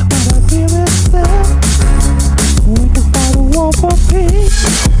now, but I feel it still. We can fight a war for peace.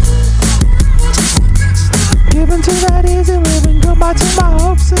 Giving to that easy living, goodbye to my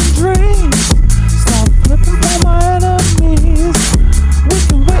hopes and dreams. Stop flipping for my enemies. We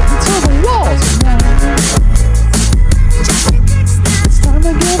can wait until the walls rise. It's time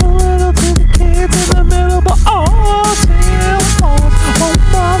to give a little to the kids in the middle, but all till falls won't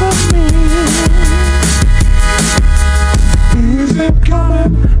bother me. Is it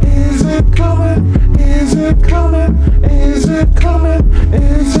coming? Is it coming? Is it coming? Is it coming?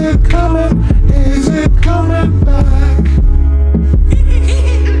 Is it coming? Is it coming back?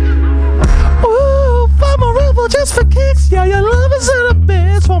 Ooh, I'm a rebel just for kicks. Yeah, your love is in a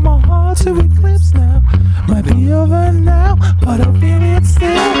bitch for my heart to eclipse now. Might be over now, but I feel it still.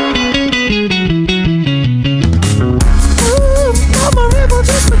 Ooh, I'm a rebel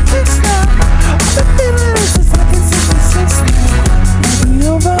just for kicks now. I've been feeling it since 1966 now. Might be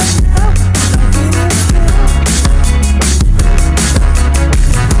over now, but I feel it still.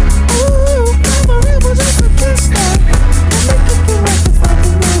 Ooh, I'm a rebel just for kicks now. Let me kick it like it's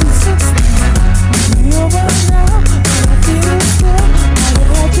 1986 now. Might be over now,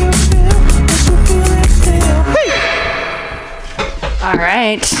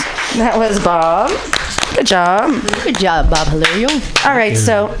 right. That was Bob. Good job. Good job, Bob Hilario. All right,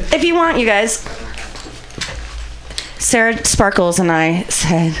 so if you want, you guys, Sarah Sparkles and I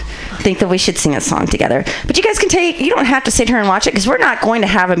think that we should sing a song together. But you guys you don't have to sit here and watch it because we're not going to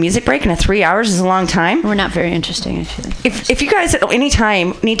have a music break, and 3 hours is a long time. We're not very interesting, actually. If you guys at any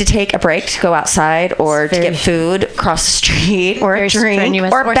time need to take a break to go outside or to get food across the street or a drink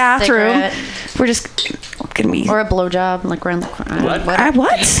or a bathroom, we're just going to be... Or a blowjob, like around the corner. What?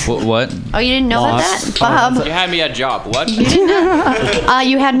 What? Oh, you didn't know that? Bob. You had me at job. What? You didn't know?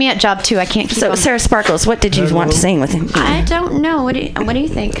 You had me at job, too. I can't keep So, on. Sarah Sparkles, what did you want to sing with him? I don't know. What do you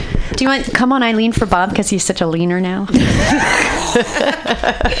think? Do you want Come On Eileen for Bob because he's such a leaner now?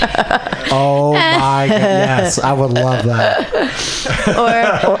 Oh my god, yes, I would love that.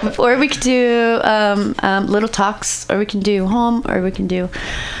 or we could do Little Talks, or we can do Home, or we can do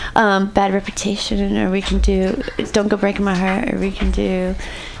Bad Reputation, or we can do Don't Go Breaking My Heart, or we can do,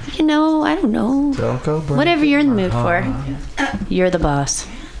 I don't know. Don't go breaking whatever you're in the mood my for. You're the boss.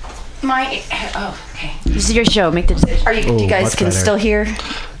 Okay. This is your show. Make the decision. You guys can still hear?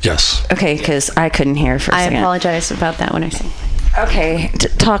 Yes. Okay, because I couldn't hear for a I second. apologize about that when I sing. Okay,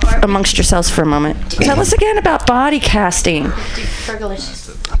 talk amongst yourselves for a moment. Tell us again about body casting.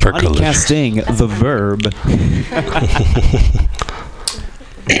 Body casting, the verb.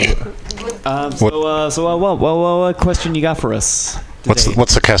 What question you got for us?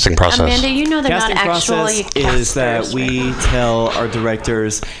 What's the casting process? Amanda, you know they're Casting not actually process is that we tell our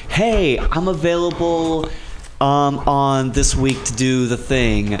directors, "Hey, I'm available on this week to do the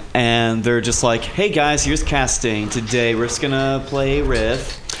thing," and they're just like, "Hey guys, here's casting. Today we're just gonna play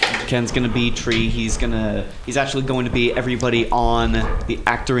riff. Ken's gonna be Tree. He's actually going to be everybody on the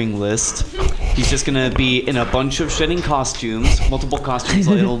actoring list. He's just gonna be in a bunch of shedding costumes, multiple costumes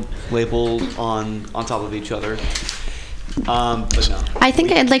labeled on top of each other." But no. I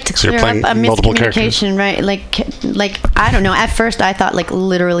think I'd like to So you're clear up a playing multiple miscommunication, right? Like I don't know. At first, I thought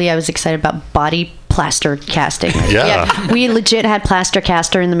literally I was excited about body plaster casting. Yeah. We legit had plaster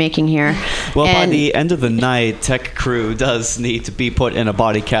caster in the making here. Well, by And the end of the night, tech crew does need to be put in a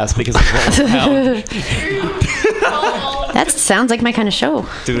body cast because of rolling out, that sounds like my kind of show.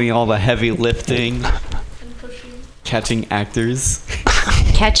 doing all the heavy lifting, catching actors.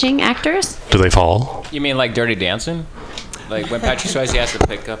 Catching actors? Do they fall? You mean like Dirty Dancing? Like when Patrick Swayze has to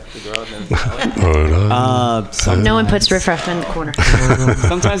pick up the girl and No one puts Riff Raff in the corner.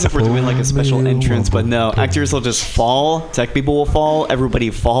 Sometimes if we're doing like a special entrance, but no, actors will just fall. Tech people will fall. Everybody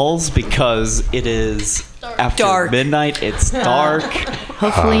falls because it is after midnight. It's dark.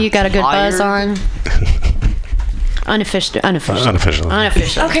 Hopefully you got a good buzz on. Unofficial.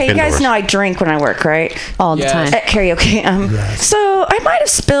 Okay, you guys know I drink when I work, right? All the time. At karaoke. So I might have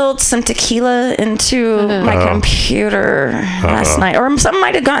spilled some tequila into my computer last night, or something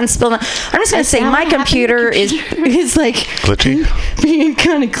might have gotten spilled. I'm just gonna say my computer is like glitchy, being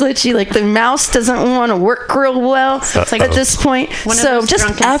kind of glitchy. Like the mouse doesn't want to work real well at this point. So just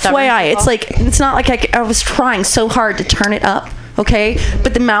FYI, it's not like I was trying so hard to turn it up. Okay,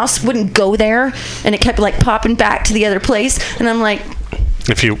 but the mouse wouldn't go there, and it kept popping back to the other place, and I'm like,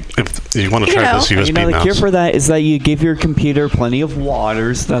 if you want to try this USB the mouse, cure for that is that you give your computer plenty of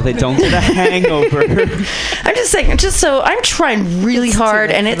water so that they don't get a hangover. I'm just saying, I'm trying really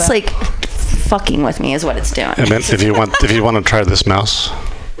hard, and it's fucking with me is what it's doing. and then if you want to try this mouse,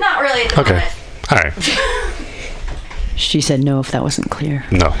 Not really. okay, all right. She said no if that wasn't clear.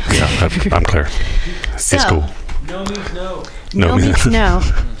 No, yeah, I'm clear. So, it's cool. No means no. No No means means no.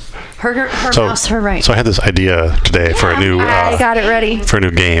 Her mouse, her right. So I had this idea today for a new. I got it ready. For a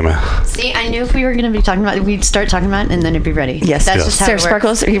new game. See, I knew if we were going to be talking about it, we'd start talking about it, and then it'd be ready. Yes. That's just how Sarah it works.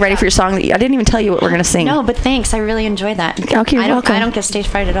 Sparkles, are you ready for your song? I didn't even tell you what we're going to sing. No, but thanks. I really enjoy that. Okay, you're welcome. I don't get stage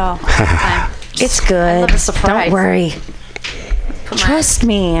fright at all. It's good. I love a surprise. Don't worry. Trust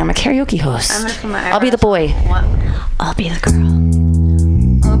me, I'm a karaoke host. I'm gonna put my I'll be the boy. What? I'll be the girl.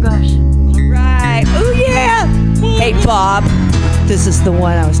 Oh gosh. Right. Oh yeah. Hey Bob, this is the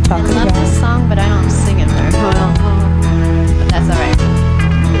one I was talking I love about. this song, but I don't sing it very well. But that's all right.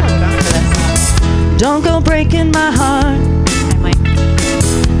 I'm not drunk for this. Don't go breaking my heart. I might.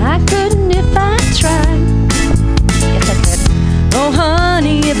 I couldn't if I tried. Yes, I could. Oh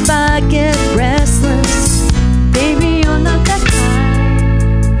honey, if I get restless, baby you're not that kind.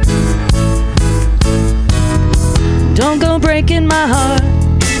 Don't go breaking my heart.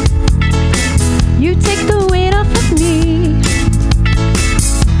 You take the weight off of me.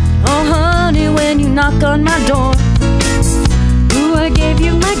 Oh honey, when you knock on my door, ooh, I gave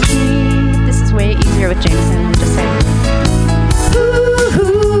you my key. This is way easier with Jameson, I'm just saying.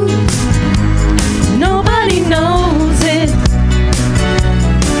 Ooh, nobody knows it.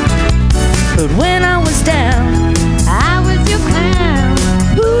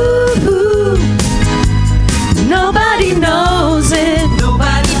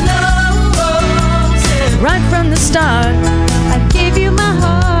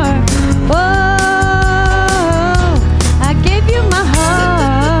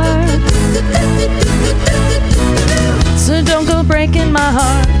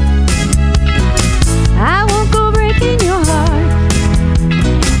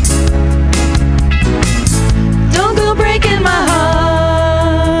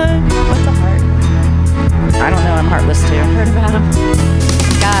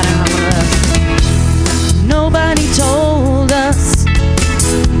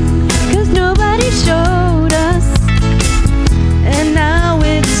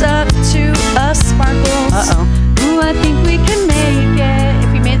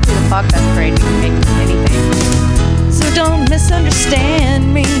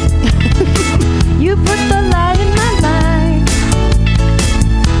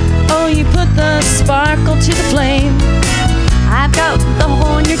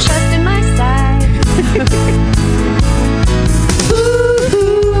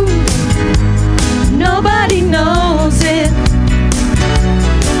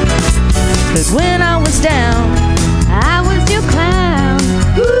 But when I was down, I was your clown.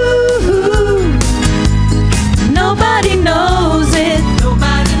 Ooh, nobody knows it.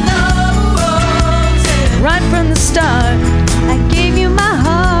 Nobody knows it. Right from the start, I gave you my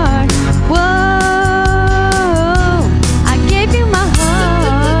heart. Whoa, I gave you my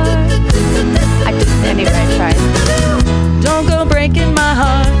heart. Anyway, I tried. Don't go breaking my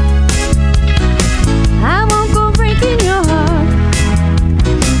heart. I won't go breaking your heart.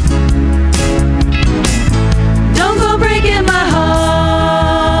 Don't go breaking my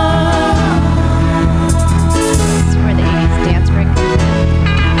heart. It's where the 80s dance break. I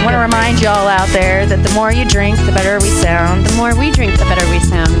want to remind y'all out there that the more you drink, the better we sound. The more we drink, the better we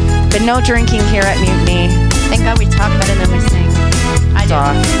sound. But no drinking here at Mutiny. Thank God we talk about it and then we sing. I do.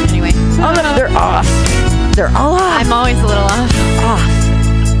 Off. Anyway. Oh, no, they're off. They're all off. I'm always a little off. Off.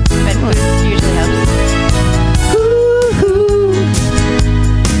 But booze usually helps. Ooh,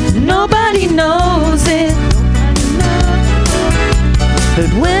 nobody knows it. But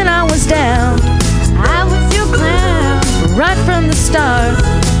when I was down, I was your clown. Right from the start,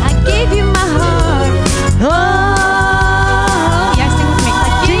 I gave you my heart. Oh, Yeah, sing with me. I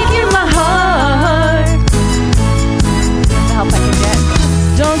gave you my heart. The help I can get.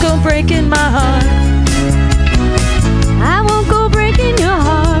 Don't go breaking my heart. I won't go breaking your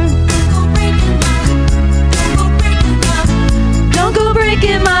heart. Don't go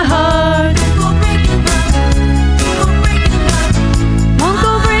breaking my heart. Won't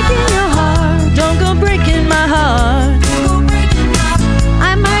go breaking your heart. Don't go breaking my heart.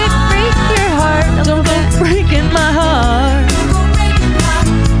 I might break your heart. Don't go breaking my heart.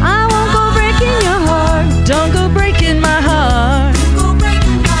 I won't go breaking your heart. Don't go breaking my heart.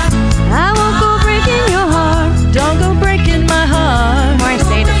 I won't go breaking your heart. Don't go breaking my heart. The more I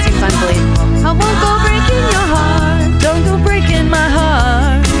say it, it seems unbelievable. I won't go breaking your heart. Don't go breaking my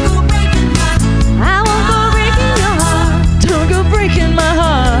heart. I won't go breaking your heart. Don't go breaking my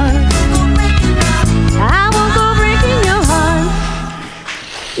heart. I won't go breaking your heart.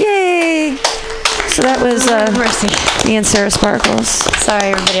 Yay! So that was me and Sarah Sparkles.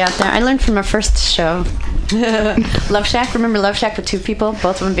 Sorry, everybody out there. I learned from our first show. Love Shack. Remember Love Shack with two people,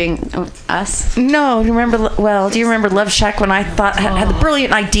 both of them being us? No, do you remember Love Shack when I had the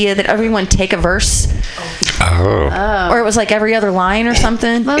brilliant idea that everyone take a verse? Or it was like every other line or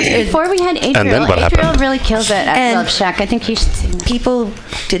something? Well, before we had Adriel. And then what Adriel happened? really kills it at Love Shack. I think he should sing. People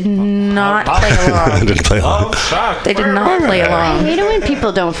did not play along. Didn't play along. They did not play I along. hate it when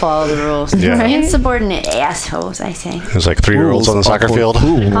people don't follow the rules. Yeah. Right? Insubordinate assholes, I say. There's like 3-year-olds on the soccer field.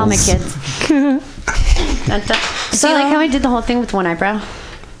 Call my kids. See, like how I did the whole thing with one eyebrow?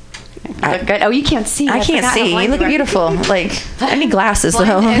 Look good. Oh, you can't see. I can't forgot see. how You blind look are. beautiful. Like, I need glasses though.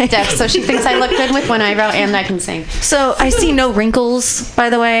 Blind and deaf, so she thinks I look good with one eyebrow and I can sing. So I see no wrinkles, by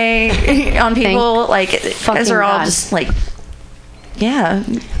the way, on people. Like, guys are all God. just like, yeah.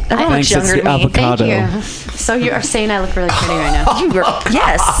 Everyone looks Thanks, it's younger the to me. avocado. Thank you. So you are saying I look really pretty right now. You are,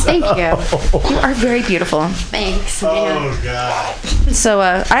 yes. Thank you. You are very beautiful. Thanks. Man. God. So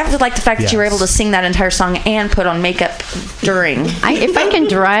I would like the fact that you were able to sing that entire song and put on makeup during. If I can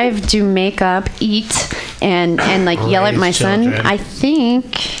drive, do makeup, eat, and like yell at my son, I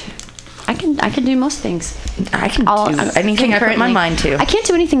think I can do most things. I can do anything I put my mind to. I can't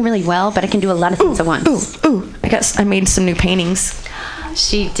do anything really well, but I can do a lot of things at once. Ooh! I guess I made some new paintings.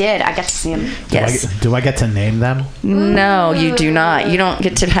 She did. I got to see them. Yes. Do I get to name them? No, you do not. You don't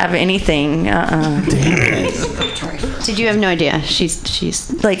get to have anything. Did you have no idea?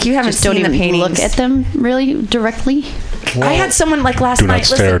 She's like, you haven't just don't seen the even paintings. look at them really directly. I had someone like last Do night. not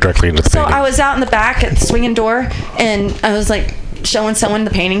stare directly into the So painting. I was out in the back at the swinging door, and I was like showing someone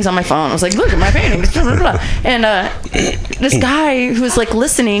the paintings on my phone. I was like, "Look at my paintings!" Blah, blah, blah. And this guy who was like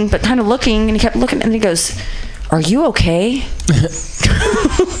listening but kind of looking, and he kept looking, and he goes, "Are you okay?"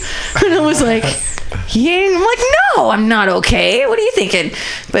 And I was like, "Yeah." I'm like, "No, I'm not okay. What are you thinking?"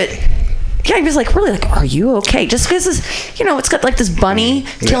 But yeah, he was like, really like, "Are you okay?" Just because this, it's got like this bunny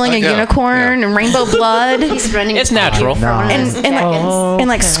killing a unicorn and rainbow blood. He's running. It's natural. And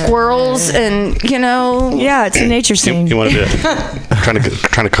like squirrels and Yeah, it's a nature scene. You wanted to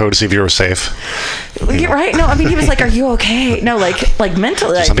trying to code to see if you were safe. Yeah, right? No, I mean, he was like, "Are you okay?" No, like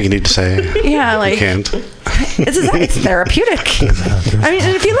mentally. Like, Something you need to say. Yeah, like you can't. It's therapeutic. I mean,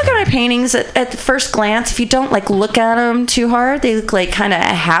 and if you look at my paintings at the first glance, if you don't like look at them too hard, they look like kind of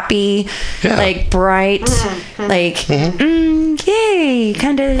happy, like bright, like yay. you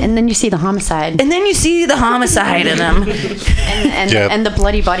kind of. And then you see the homicide. And then you see the homicide in them. And the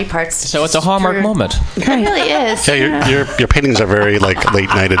bloody body parts. So it's a Hallmark moment. It really is. Yeah, your paintings are very like late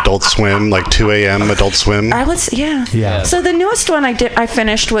night Adult Swim, like 2 a.m. Adult Swim. I was, yeah. Yeah. So the newest one I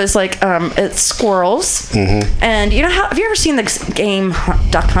finished was like it's squirrels. Mm-hmm. And you know have you ever seen the game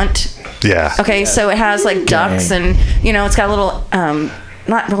Duck Hunt? Yeah. Okay, so it has like ducks, and it's got a little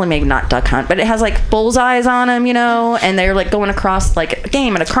not really, maybe not Duck Hunt, but it has like bullseyes on them, and they're like going across like a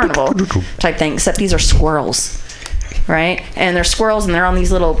game at a carnival type thing, except these are squirrels, right? And they're squirrels, and they're on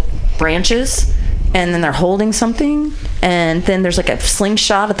these little branches, and then they're holding something, and then there's like a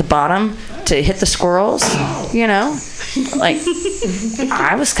slingshot at the bottom to hit the squirrels, like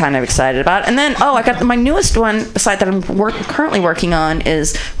I was kind of excited about it. And then I got my newest one beside that I'm currently working on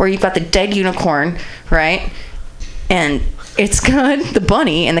is where you've got the dead unicorn, right? And it's got the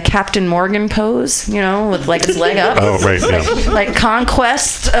bunny in the Captain Morgan pose, with like its leg up. Oh, right, yeah. Like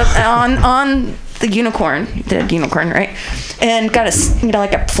conquest on the unicorn, dead unicorn, right? And got a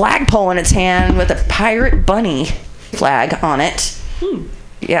like a flagpole in its hand with a pirate bunny flag on it.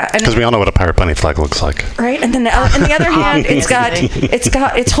 Yeah, because we all know what a pirate bunny flag looks like, right? And then in the other hand,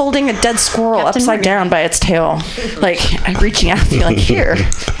 it's holding a dead squirrel upside down by its tail, like reaching out to me, like here,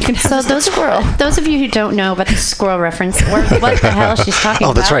 you can have this squirrel. Those of you who don't know about the squirrel reference, what the hell she's talking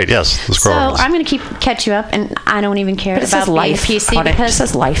about? Oh, that's right. Yes, the squirrel. So reference. I'm going to catch you up, and I don't even care But it about says life being PC on it. It because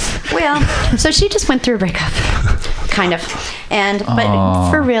says life. Well, so she just went through a breakup, kind of, but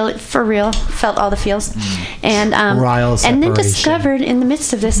for real, felt all the feels, and then discovered in the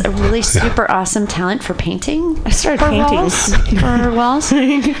midst of this a really super awesome talent for painting. I started painting for walls.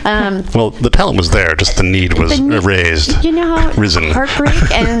 Well, the talent was there, just the need was raised. You know how risen.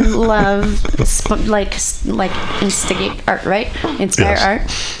 Heartbreak and love like instigate art, right? Inspire art.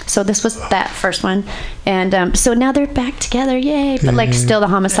 So this was that first one, and so now they're back together, yay! But like still the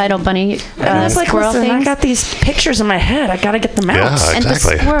homicidal bunny squirrel thing. I got these pictures in my head. I got to get them out. Yeah, and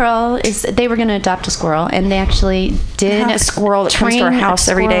exactly. the squirrel they were going to adopt a squirrel, and they actually did have a squirrel that comes to our train a house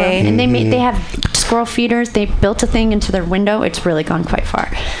every squirrel. day. And they have squirrel feeders. They built a thing into their window. It's really gone quite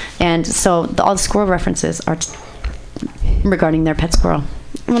far, and so all the squirrel references are regarding their pet squirrel.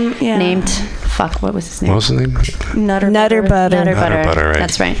 Named what was his name? What was his name? Nutter Butter. Right.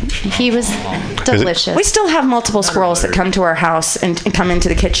 That's right. He was delicious. We still have multiple squirrels that come to our house and come into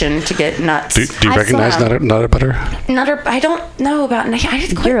the kitchen to get nuts. Do you recognize Nutter Butter? Nutter, I don't know about. I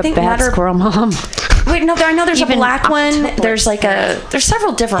didn't quite You're think a bad Nutter. Squirrel mom. Wait, no, I know there's Even a black one. octopus. There's there's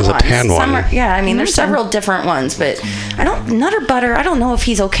several different There's a ones. tan one. There's several different ones, but Nutter Butter. I don't know if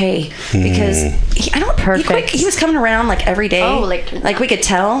he's okay because he was coming around like every day. Oh, like we could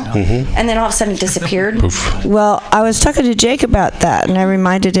tell, and then all of a sudden he disappeared. Well, I was talking to Jake about that, and I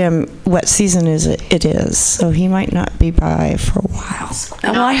reminded him what season it is, so he might not be by for a while.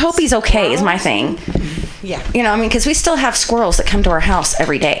 Well, I hope he's okay. Is my thing. Yeah. Because we still have squirrels that come to our house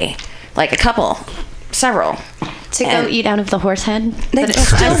every day, like several. To go eat out of the horse head. They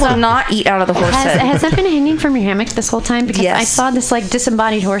still will not eat out of the horse head. Has that been hanging from your hammock this whole time? Because Yes. I saw this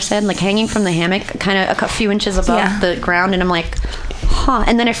disembodied horse head hanging from the hammock, kind of a few inches above the ground, and I'm like, huh.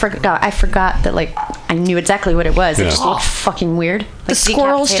 And then I forgot that I knew exactly what it was. It just looked fucking weird. The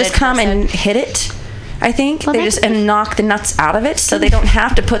squirrels just come and hit it. I think they just knock the nuts out of it, so they don't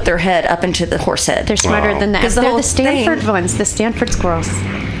have to put their head up into the horse head. They're smarter than that. Because They're the Stanford ones, the Stanford squirrels,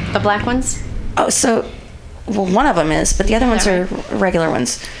 the black ones. Oh, so one of them is, but the other ones are regular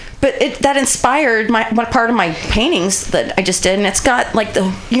ones. But that inspired one part of my paintings that I just did, and it's got like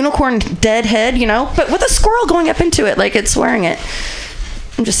the unicorn dead head, but with a squirrel going up into it, like it's wearing it.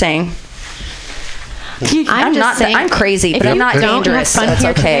 I'm just saying. I'm crazy, but I'm not dangerous. So it's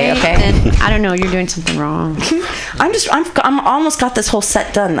okay. Then I don't know. You're doing something wrong. I'm almost got this whole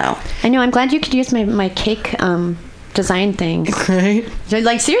set done though. I know. I'm glad you could use my cake design thing. Right.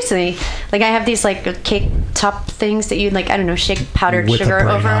 Like seriously, I have these cake top things that you shake powdered With the sugar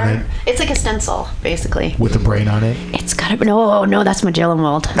brain over. on it. It's like a stencil, basically. With the brain on it. It's got to no, that's Magellan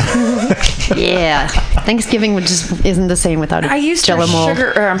mold. Yeah, Thanksgiving just isn't the same without a I used Jell-O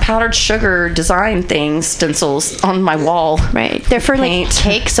mold. powdered sugar design things, stencils on my wall. Right, they're for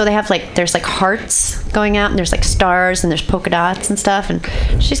cake, so they have there's hearts going out, and there's stars, and there's polka dots and stuff. And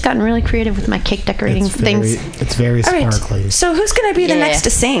she's gotten really creative with my cake decorating things. It's very sparkly. Right. So who's going to be the next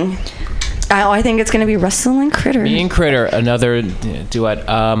to sing? I think it's going to be Russell and Critter. Me and Critter, another duet.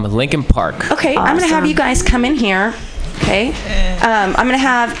 Linkin Park. Okay, awesome. I'm going to have you guys come in here. Okay, I'm going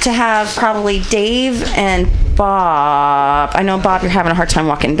to have probably Dave and Bob. I know Bob, you're having a hard time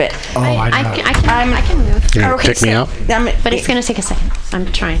walking, but I can move. Kick me out. But it's going to take a second.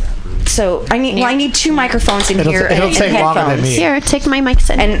 I'm trying. So I need 2 microphones in here it'll and take longer than headphones. me. Here, take my mic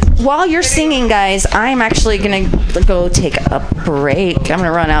set. And while you're singing, guys, I'm actually gonna go take a break. I'm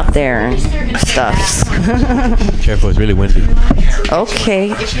gonna run out there and stuff. Careful, it's really windy. Okay.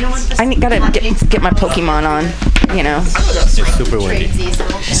 Gotta get my Pokemon on. You know. It's super windy.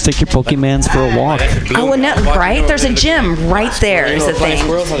 Just take your Pokemans for a walk. Oh, and that, right? There's a gym right there. Is the thing.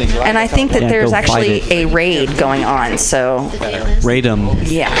 And I think that there's go actually fight a raid going on. So. Raid them.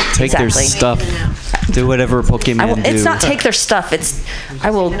 Yeah. Take their exactly. stuff. Do whatever Pokemon do. It's not take their stuff. It's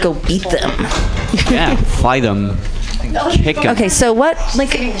I will go beat them. Yeah, fight them. Kick them. Okay, so what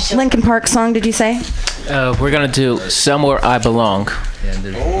Linkin Park song did you say? We're gonna do "Somewhere I Belong." That's a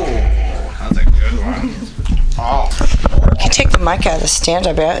good one. You can take the mic out of the stand,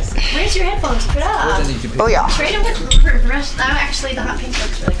 I bet. Where's your headphones? Put up. Oh, yeah. Trade them with the rest. Actually, the hot pink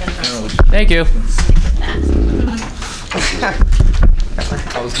looks really good. Thank you.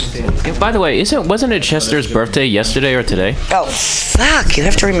 By the way, wasn't it Chester's birthday yesterday or today? Oh, fuck. You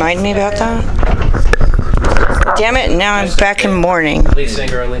have to remind me about that? Damn it, now I'm back in mourning. Lead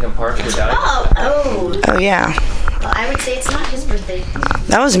singer of Linkin Park who died. Oh, yeah. Well, I would say it's not his birthday.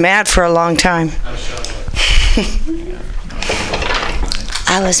 I was mad for a long time.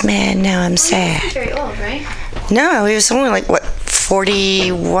 I was mad, now I'm sad. He's very old, right? No, he was only like, what,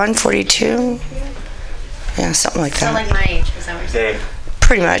 41, 42? Yeah, something like So that. like my age, is that what you're saying?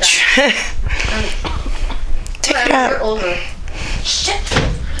 Pretty much. Take it out. You're older. Shit.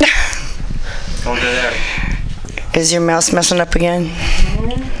 Over there. Is your mouse messing up again?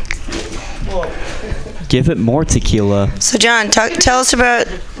 Give it more tequila. So, John, tell us about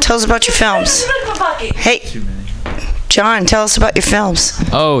your films. Hey, John, tell us about your films.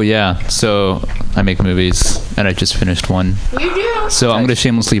 Oh yeah, so I make movies, and I just finished one. You do. So I'm gonna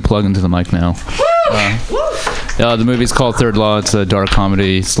shamelessly plug into the mic now. The movie's called Third Law. It's a dark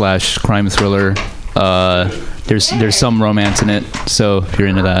comedy / crime thriller. There's some romance in it, so if you're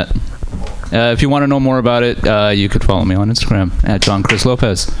into that. If you want to know more about it, you could follow me on Instagram at John Chris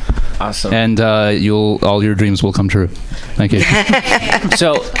Lopez. Awesome. And all your dreams will come true. Thank you.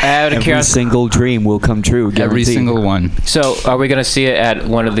 So, out of Every curiosity, single dream will come true. Every guaranteed. single one. so are we gonna see it at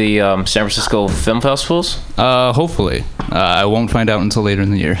one of the San Francisco film festivals? Hopefully. I won't find out until later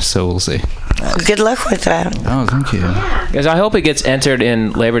in the year, so we'll see. Good luck with that. Oh, thank you. Because I hope it gets entered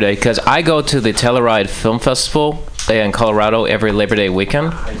in Labor Day. Because I go to the Telluride Film Festival in Colorado every Labor Day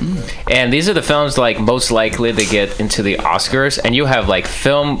weekend, and these are the films like most likely to get into the Oscars. And you have like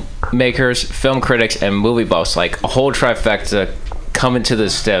filmmakers, film critics, and movie buffs, like a whole trifecta, coming to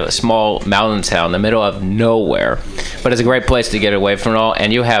this small mountain town in the middle of nowhere. But it's a great place to get away from it all.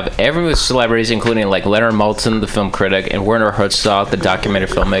 And you have every celebrities, including like Leonard Maltin, the film critic, and Werner Herzog, the documentary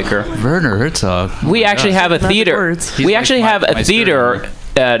filmmaker. Werner Herzog. We actually have a theater. We actually have a theater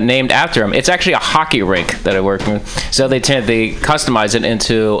named after him. It's actually a hockey rink that I work with. So they customize it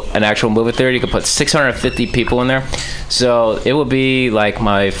into an actual movie theater. You can put 650 people in there. So it will be like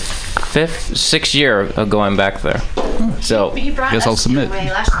my 6th year of going back there. So He brought guess I'll us submit. away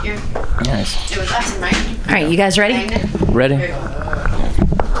last year. Nice. It was us and Mike. All right, you guys ready? Ready?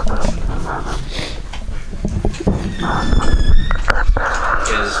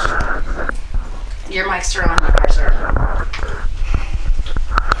 Your mics are on. Ours are.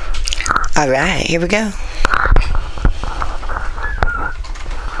 All right, here we go.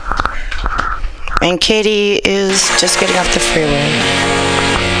 And Katie is just getting off the freeway.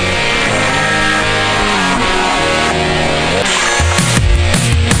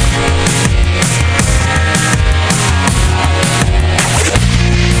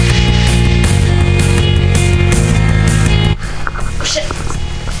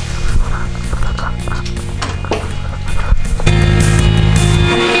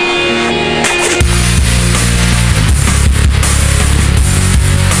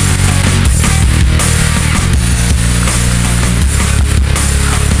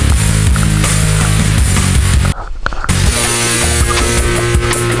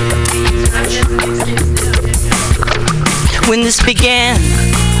 When this began,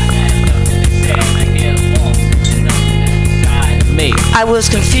 I was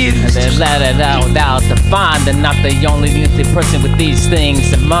confused. And then let it out to find that not the only person with these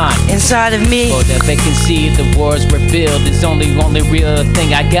things in mind. Inside of me, For the vacancy, the words revealed is only real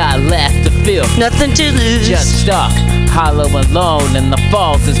thing I got left to feel. nothing to lose. Just stuck, hollow alone, and the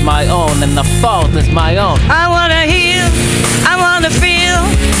fault is my own, and the fault is my own. I wanna heal, I wanna feel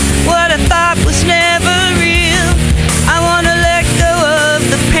what I thought was never real. I wanna let go of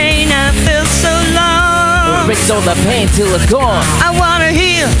the pain I felt so long. Erase all the pain till it's gone. I wanna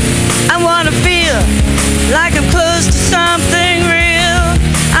heal, I wanna feel like I'm close to something real.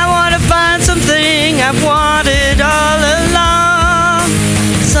 I wanna I've wanted all along.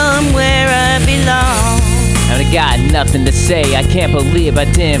 Somewhere I belong. And I got nothing to say. I can't believe I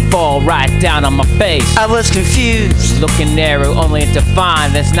didn't fall right down on my face. I was confused, looking narrow only to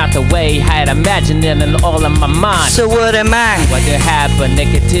find that's not the way I had imagined it in all of my mind. So what am I? What to have but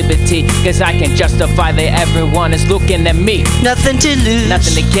negativity, cause I can justify that everyone is looking at me. Nothing to lose,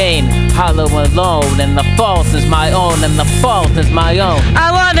 nothing to gain, hollow and alone, and the fault is my own, and the fault is my own.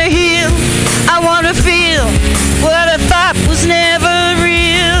 I wanna heal, I wanna feel what I thought was never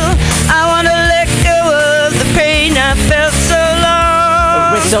real. I wanna let go of the pain I felt so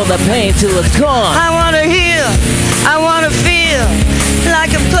long. Erase all the pain till it's gone. I wanna heal, I wanna feel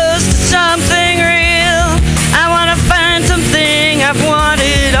like I'm close to something real. I wanna find something I've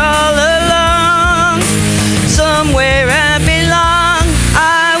wanted all along. Somewhere I belong.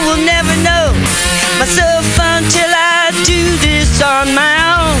 I will never know myself until I do this on my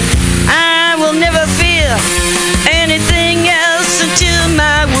own. I will never feel anything else until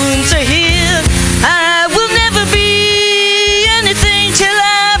my wounds are healed. I will never be anything till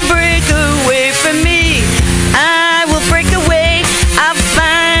I break away from me. I will break away. I'll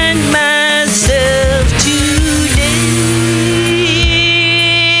find myself today.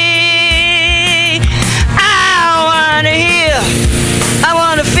 I wanna heal. I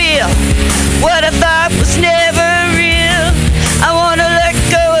wanna feel what I thought was never real. I wanna let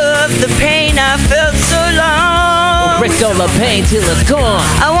go of the pain I felt so long. Erase all the pain till it's gone.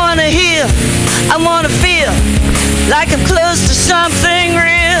 I wanna heal, I wanna feel like I'm close to something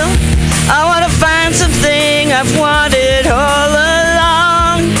real. I wanna find something I've wanted all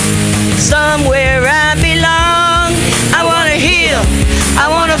along. Somewhere I belong. I wanna heal, I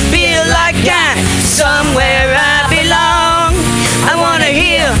wanna feel like I'm somewhere I belong. I wanna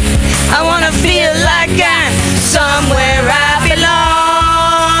heal, I wanna feel like I'm somewhere I belong.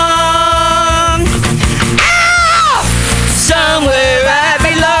 Ah! Somewhere I belong.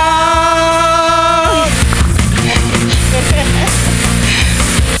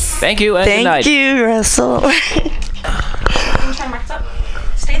 Thank you, and good night. Thank you, Russell.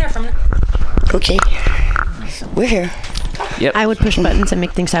 Stay there for a minute. Okay. We're here. Yep. I would push buttons and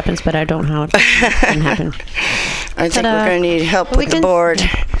make things happen, but I don't know how it can happen. I think we're going to need help with the board.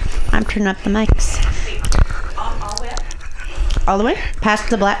 I'm turning up the mics. All the way? Past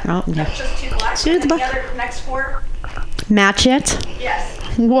the black? Oh, yeah. Just two black. To the black. Next four. Match it? Yes.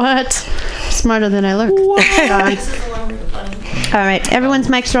 What? Smarter than I look. All right. Everyone's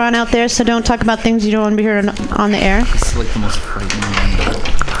mics are on out there, so don't talk about things you don't want to be heard on the air. It's like the most frightening one.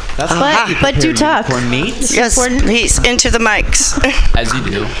 But do talk. Yes, he's into the mics. As you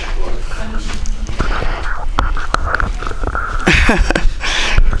do.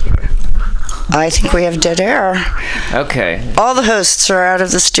 I think we have dead air. Okay. All the hosts are out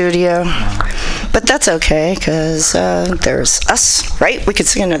of the studio. But that's okay, because there's us, right? We could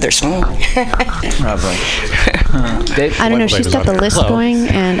sing another song. Probably. I don't know. She's got the list going,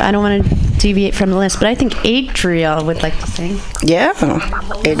 and I don't want to deviate from the list, but I think Adriel would like to sing. Yeah,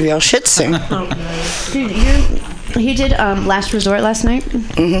 Adriel should sing. Dude, he did Last Resort last night.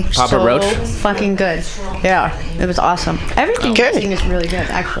 Mm-hmm. Papa so Roach? Fucking good. Yeah, it was awesome. Everything you sing is really good,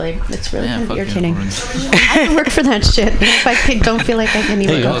 actually. It's really kind of irritating. I can work for that shit. If I don't feel like I can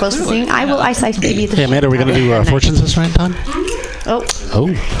even go close to singing, I will ice baby the Hey, Amanda, are we going to do fortunes this time? Oh.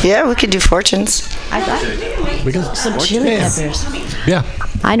 Yeah, we could do fortunes. I got We got some chili peppers. Yeah.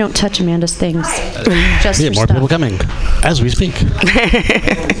 I don't touch Amanda's things. Just Yeah, her more stuff. people coming as we speak.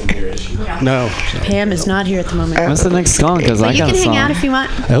 No. Pam is not here at the moment. What's the next song? Because I But you got can a song. hang out if you want.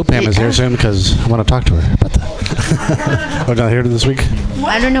 I hope Pam is here soon because I want to talk to her about that. Oh, not here this week?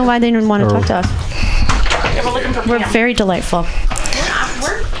 I don't know why they didn't want to Or- talk to us. We're very delightful.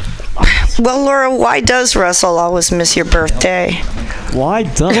 Well, Laura, why does Russell always miss your birthday? Why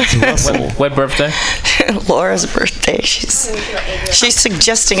does Russell? What birthday? Laura's birthday. She's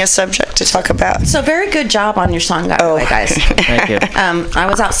suggesting a subject to talk about. So very good job on your song, by the way, guys. Thank you. I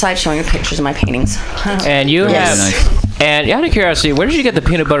was outside showing you pictures of my paintings. And you Yes. have. And out of curiosity, where did you get the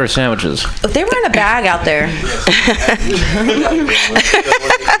peanut butter sandwiches? They were in a bag out there.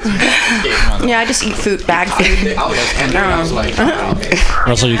 Yeah, I just eat food, bag food.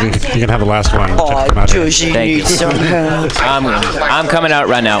 Russell, you can have the last one. Thank you. I'm coming out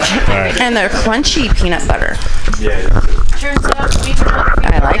right now. And they're crunchy peanut butter.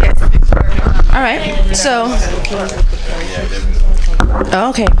 I like it. All right, so.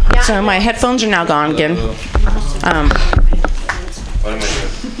 Okay, so my headphones are now gone again.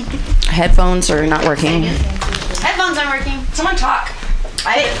 Headphones are not working. Headphones aren't working. Someone talk.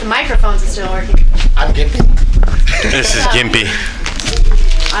 The microphones are still working. I'm Gimpy. This is Gimpy.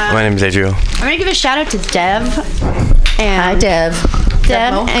 My name is Adriel. I'm gonna give a shout out to Dev. And Hi, Dev.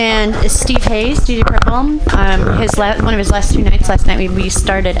 Dev and Steve Hayes, DJ Purple. One of his last 2 nights last night, we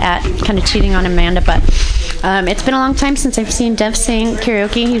started at kind of cheating on Amanda, but it's been a long time since I've seen Dev sing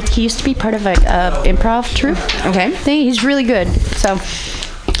karaoke. He used to be part of a improv troupe. Okay. Thing. He's really good. So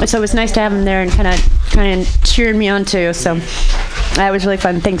it was nice to have him there and kind of cheering me on too. So that was really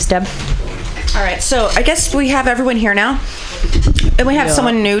fun. Thanks, Deb. All right, so I guess we have everyone here now, and we have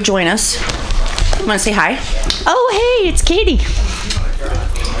someone new join us. You want to say hi? Oh, hey, it's Katie.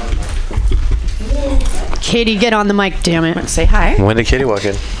 Katie, get on the mic, damn it. Say hi. When did Katie walk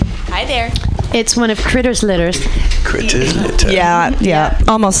in? Hi there. It's one of Critter's litters. Critter's litter. Yeah,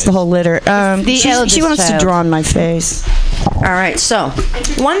 almost the whole litter. She wants to draw on my face. All right, so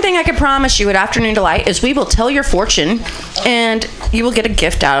one thing I can promise you at Afternoon Delight is we will tell your fortune, and you will get a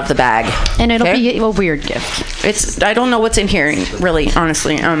gift out of the bag. And it'll be a weird gift. I don't know what's in here, really,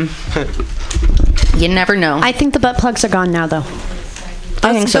 honestly. You never know. I think the butt plugs are gone now, though.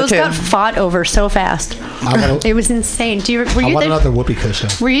 I think so, those too. got fought over so fast. It was insane. Were you I want there? another whoopee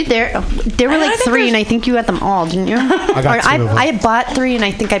cushion. Were you there? There were like 3, and I think you got them all, didn't you? I got 2 of them. I bought 3, and I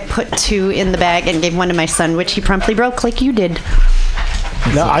think I put 2 in the bag and gave one to my son, which he promptly broke, like you did.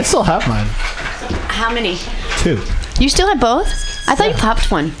 No, I still have mine. How many? 2. You still have both? I thought you popped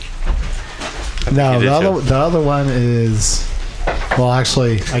one. No, the other one is. Well,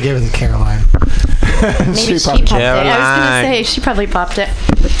 actually, I gave it to Caroline. Maybe she popped it. I was gonna say she probably popped it,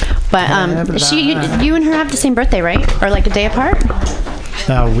 but you and her have the same birthday, right? Or like a day apart?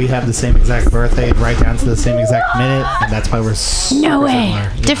 No, we have the same exact birthday, right down to the same exact minute, and that's why we're no way.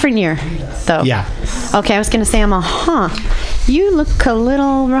 Similar. Different year, though. Yeah. Okay, I was gonna say you look a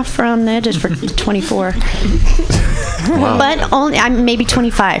little rough around the edges for 24. Wow. But only I'm maybe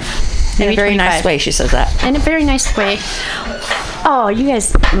 25. In a very nice way, she says that. In a very nice way. Oh, you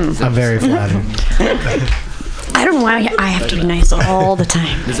guys. I'm very flattered. I don't know why I have to be nice all the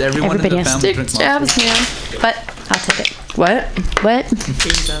time. Does everyone Everybody in the has family to drink jabs me on. But I'll take it. What? What?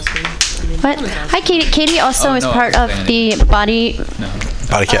 Hi, Katie. Katie also is part of the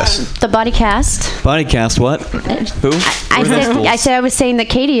Bodycast. The Bodycast. Bodycast, what? Who? I said I was saying that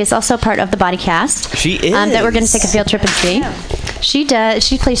Katie is also part of the Bodycast. She is. That we're going to take a field trip and see. She does.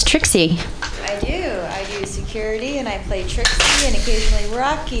 She plays Trixie. I do security, and I play Trixie and occasionally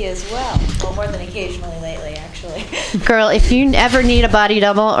Rocky as well. Well, more than occasionally lately, actually. Girl, if you ever need a body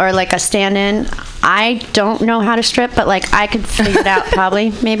double or like a stand-in, I don't know how to strip, but like I could figure it out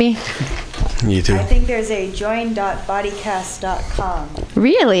probably, maybe. You too. I think there's a join.bodycast.com.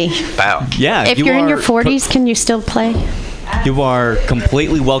 Really? Wow. Yeah. If you're in your 40s, can you still play? You are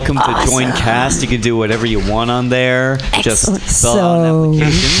completely welcome to join cast. You can do whatever you want on there. Just fill out an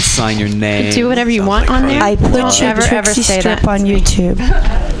application, sign your name. Do whatever you want on there. I put your Trixie strip on YouTube.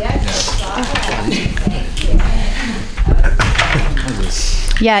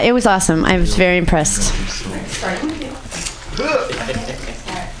 Yeah, it was awesome. I was very impressed.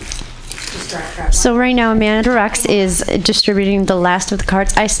 So right now, Amanda Rocks is distributing the last of the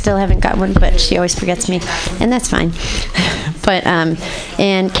cards. I still haven't got one, but she always forgets me, and that's fine. But and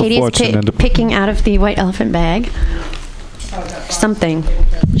Katie is picking out of the white elephant bag something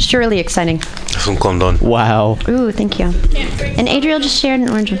surely exciting. Es un condón. Wow. Ooh, thank you. And Adriel just shared an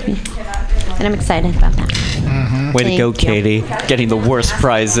orange with me, and I'm excited about that. Way to go, Thank you. Katie. Getting the worst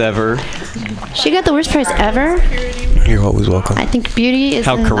prize ever. She got the worst prize ever. You're always welcome. I think beauty is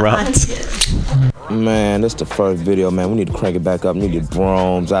How in the corrupt. Man, this the first video, man. We need to crank it back up. We need the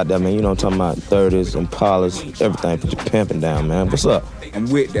Broms out there, man. You know what I'm talking about? 30s, Impalas, everything. Put your pimping down, man. What's up? I'm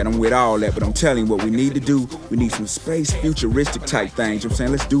with that. I'm with all that. But I'm telling you what we need to do. We need some space futuristic type things. You know what I'm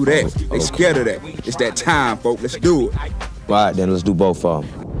saying? Let's do that. They scared of that. It's that time, folks. Let's do it. All right, then. Let's do both of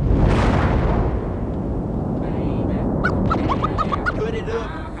them.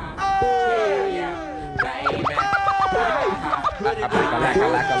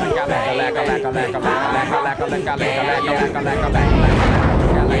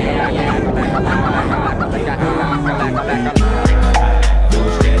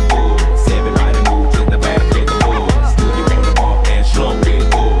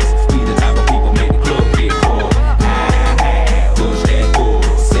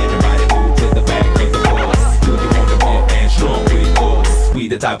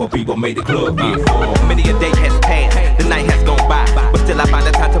 The type of people made the club get full. Many a day has passed, the night has gone by, but still I find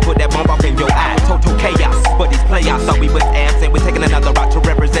the time to put that bomb off in your eye. Total chaos, but these playoffs thought we was absent. We're taking another route to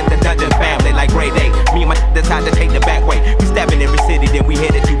represent the Dungeon family like Grey Day. Me and my decide to take the back way. We stabbing every city, then we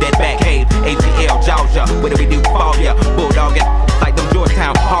headed to that back cave. ATL, Georgia, what do we do? Fall ya, bulldogging like them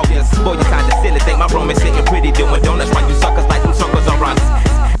Georgetown Hawkers. Boy, you kinda silly, think my room is sitting pretty, doing donuts while you suckers like them suckers are runs.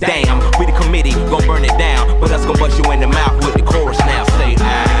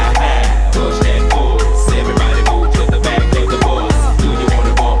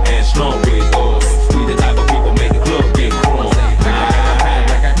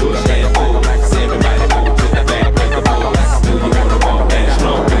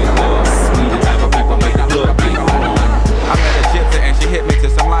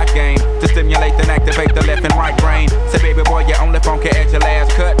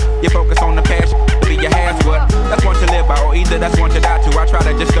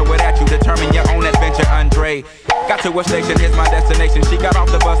 to a station, here's my destination. She got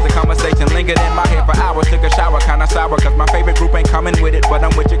off the bus, the conversation lingered in my head for hours. Took a shower, kinda sour, cause my favorite group ain't coming with it. But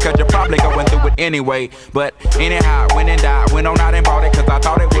I'm with you cause you're probably going through it anyway. But anyhow, went and died, went on out and bought it, cause I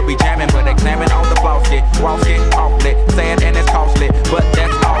thought it would be jamming. But examine on the floss, get walls get awfully sad and it's costly, but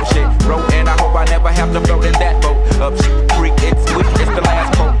that's all shit. Wrote and I hope I never have to float in that boat. Up creek, it's sweet, it's the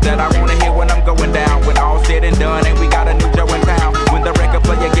last quote that I wanna hear when I'm going down. When all said and done, and we got a new Joe in town. When the record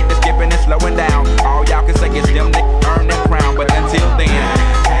player get to skipping and slowing down, all y'all can say is them niggas earn that crown. But until then,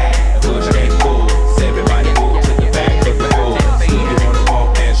 push that bulls, everybody move to the back of the bulls. You wanna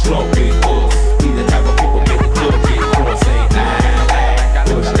walk and slow big bulls. We the type of people make the club get full. Say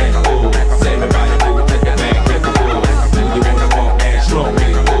push that bulls, everybody move to the back of the bulls. You wanna walk and slow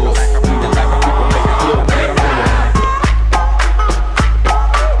big bulls. We the type of people make the club get full.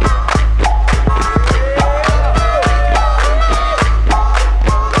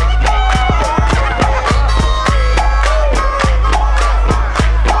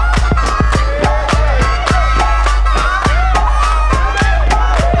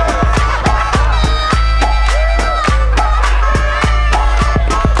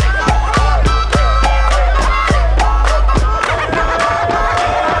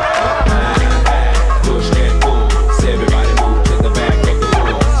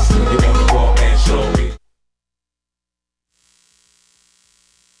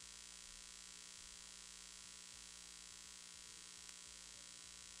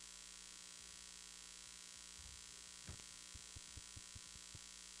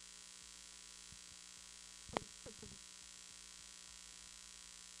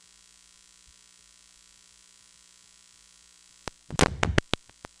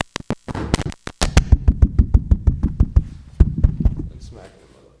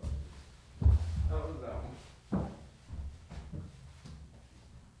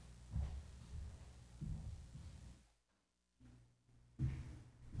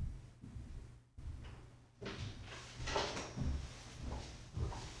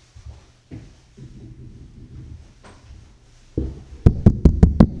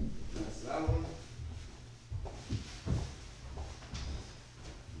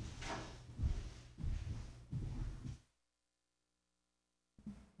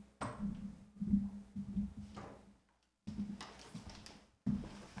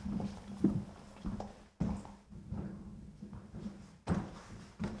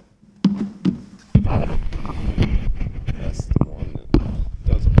 That's the one that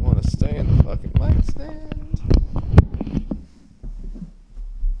doesn't want to stay in the fucking mic stand.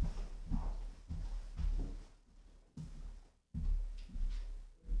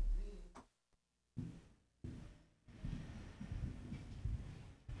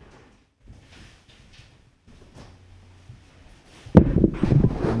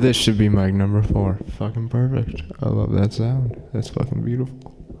 This should be mic number 4. Fucking perfect. I love that sound. That's fucking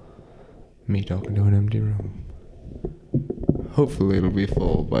beautiful. Me talking to an empty room. Hopefully it'll be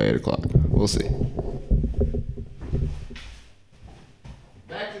full by 8 o'clock. We'll see.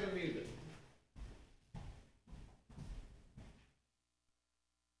 Back to the music.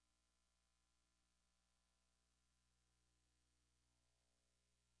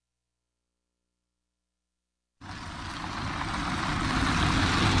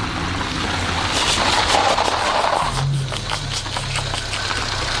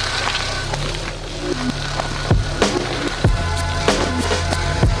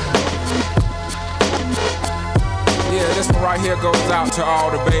 Right here goes out to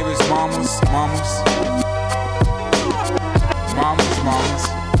all the babies, mamas.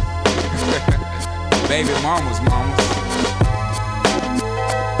 Baby mamas.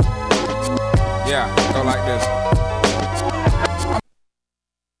 Yeah, go like this.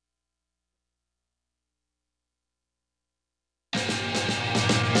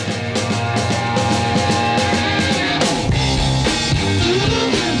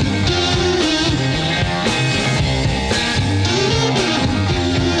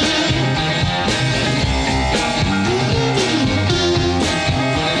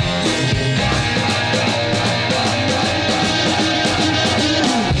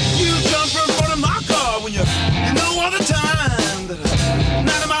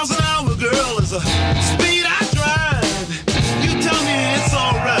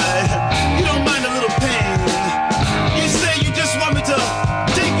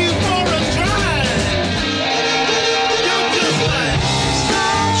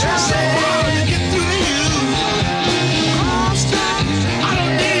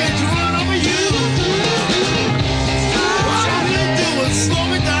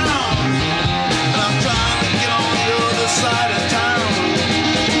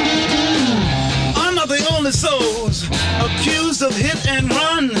 days of hit and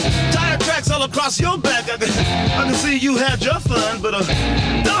run. Tire tracks all across your back. I can see you had your fun, but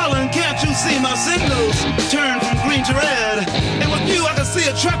darling, can't you see my signals turn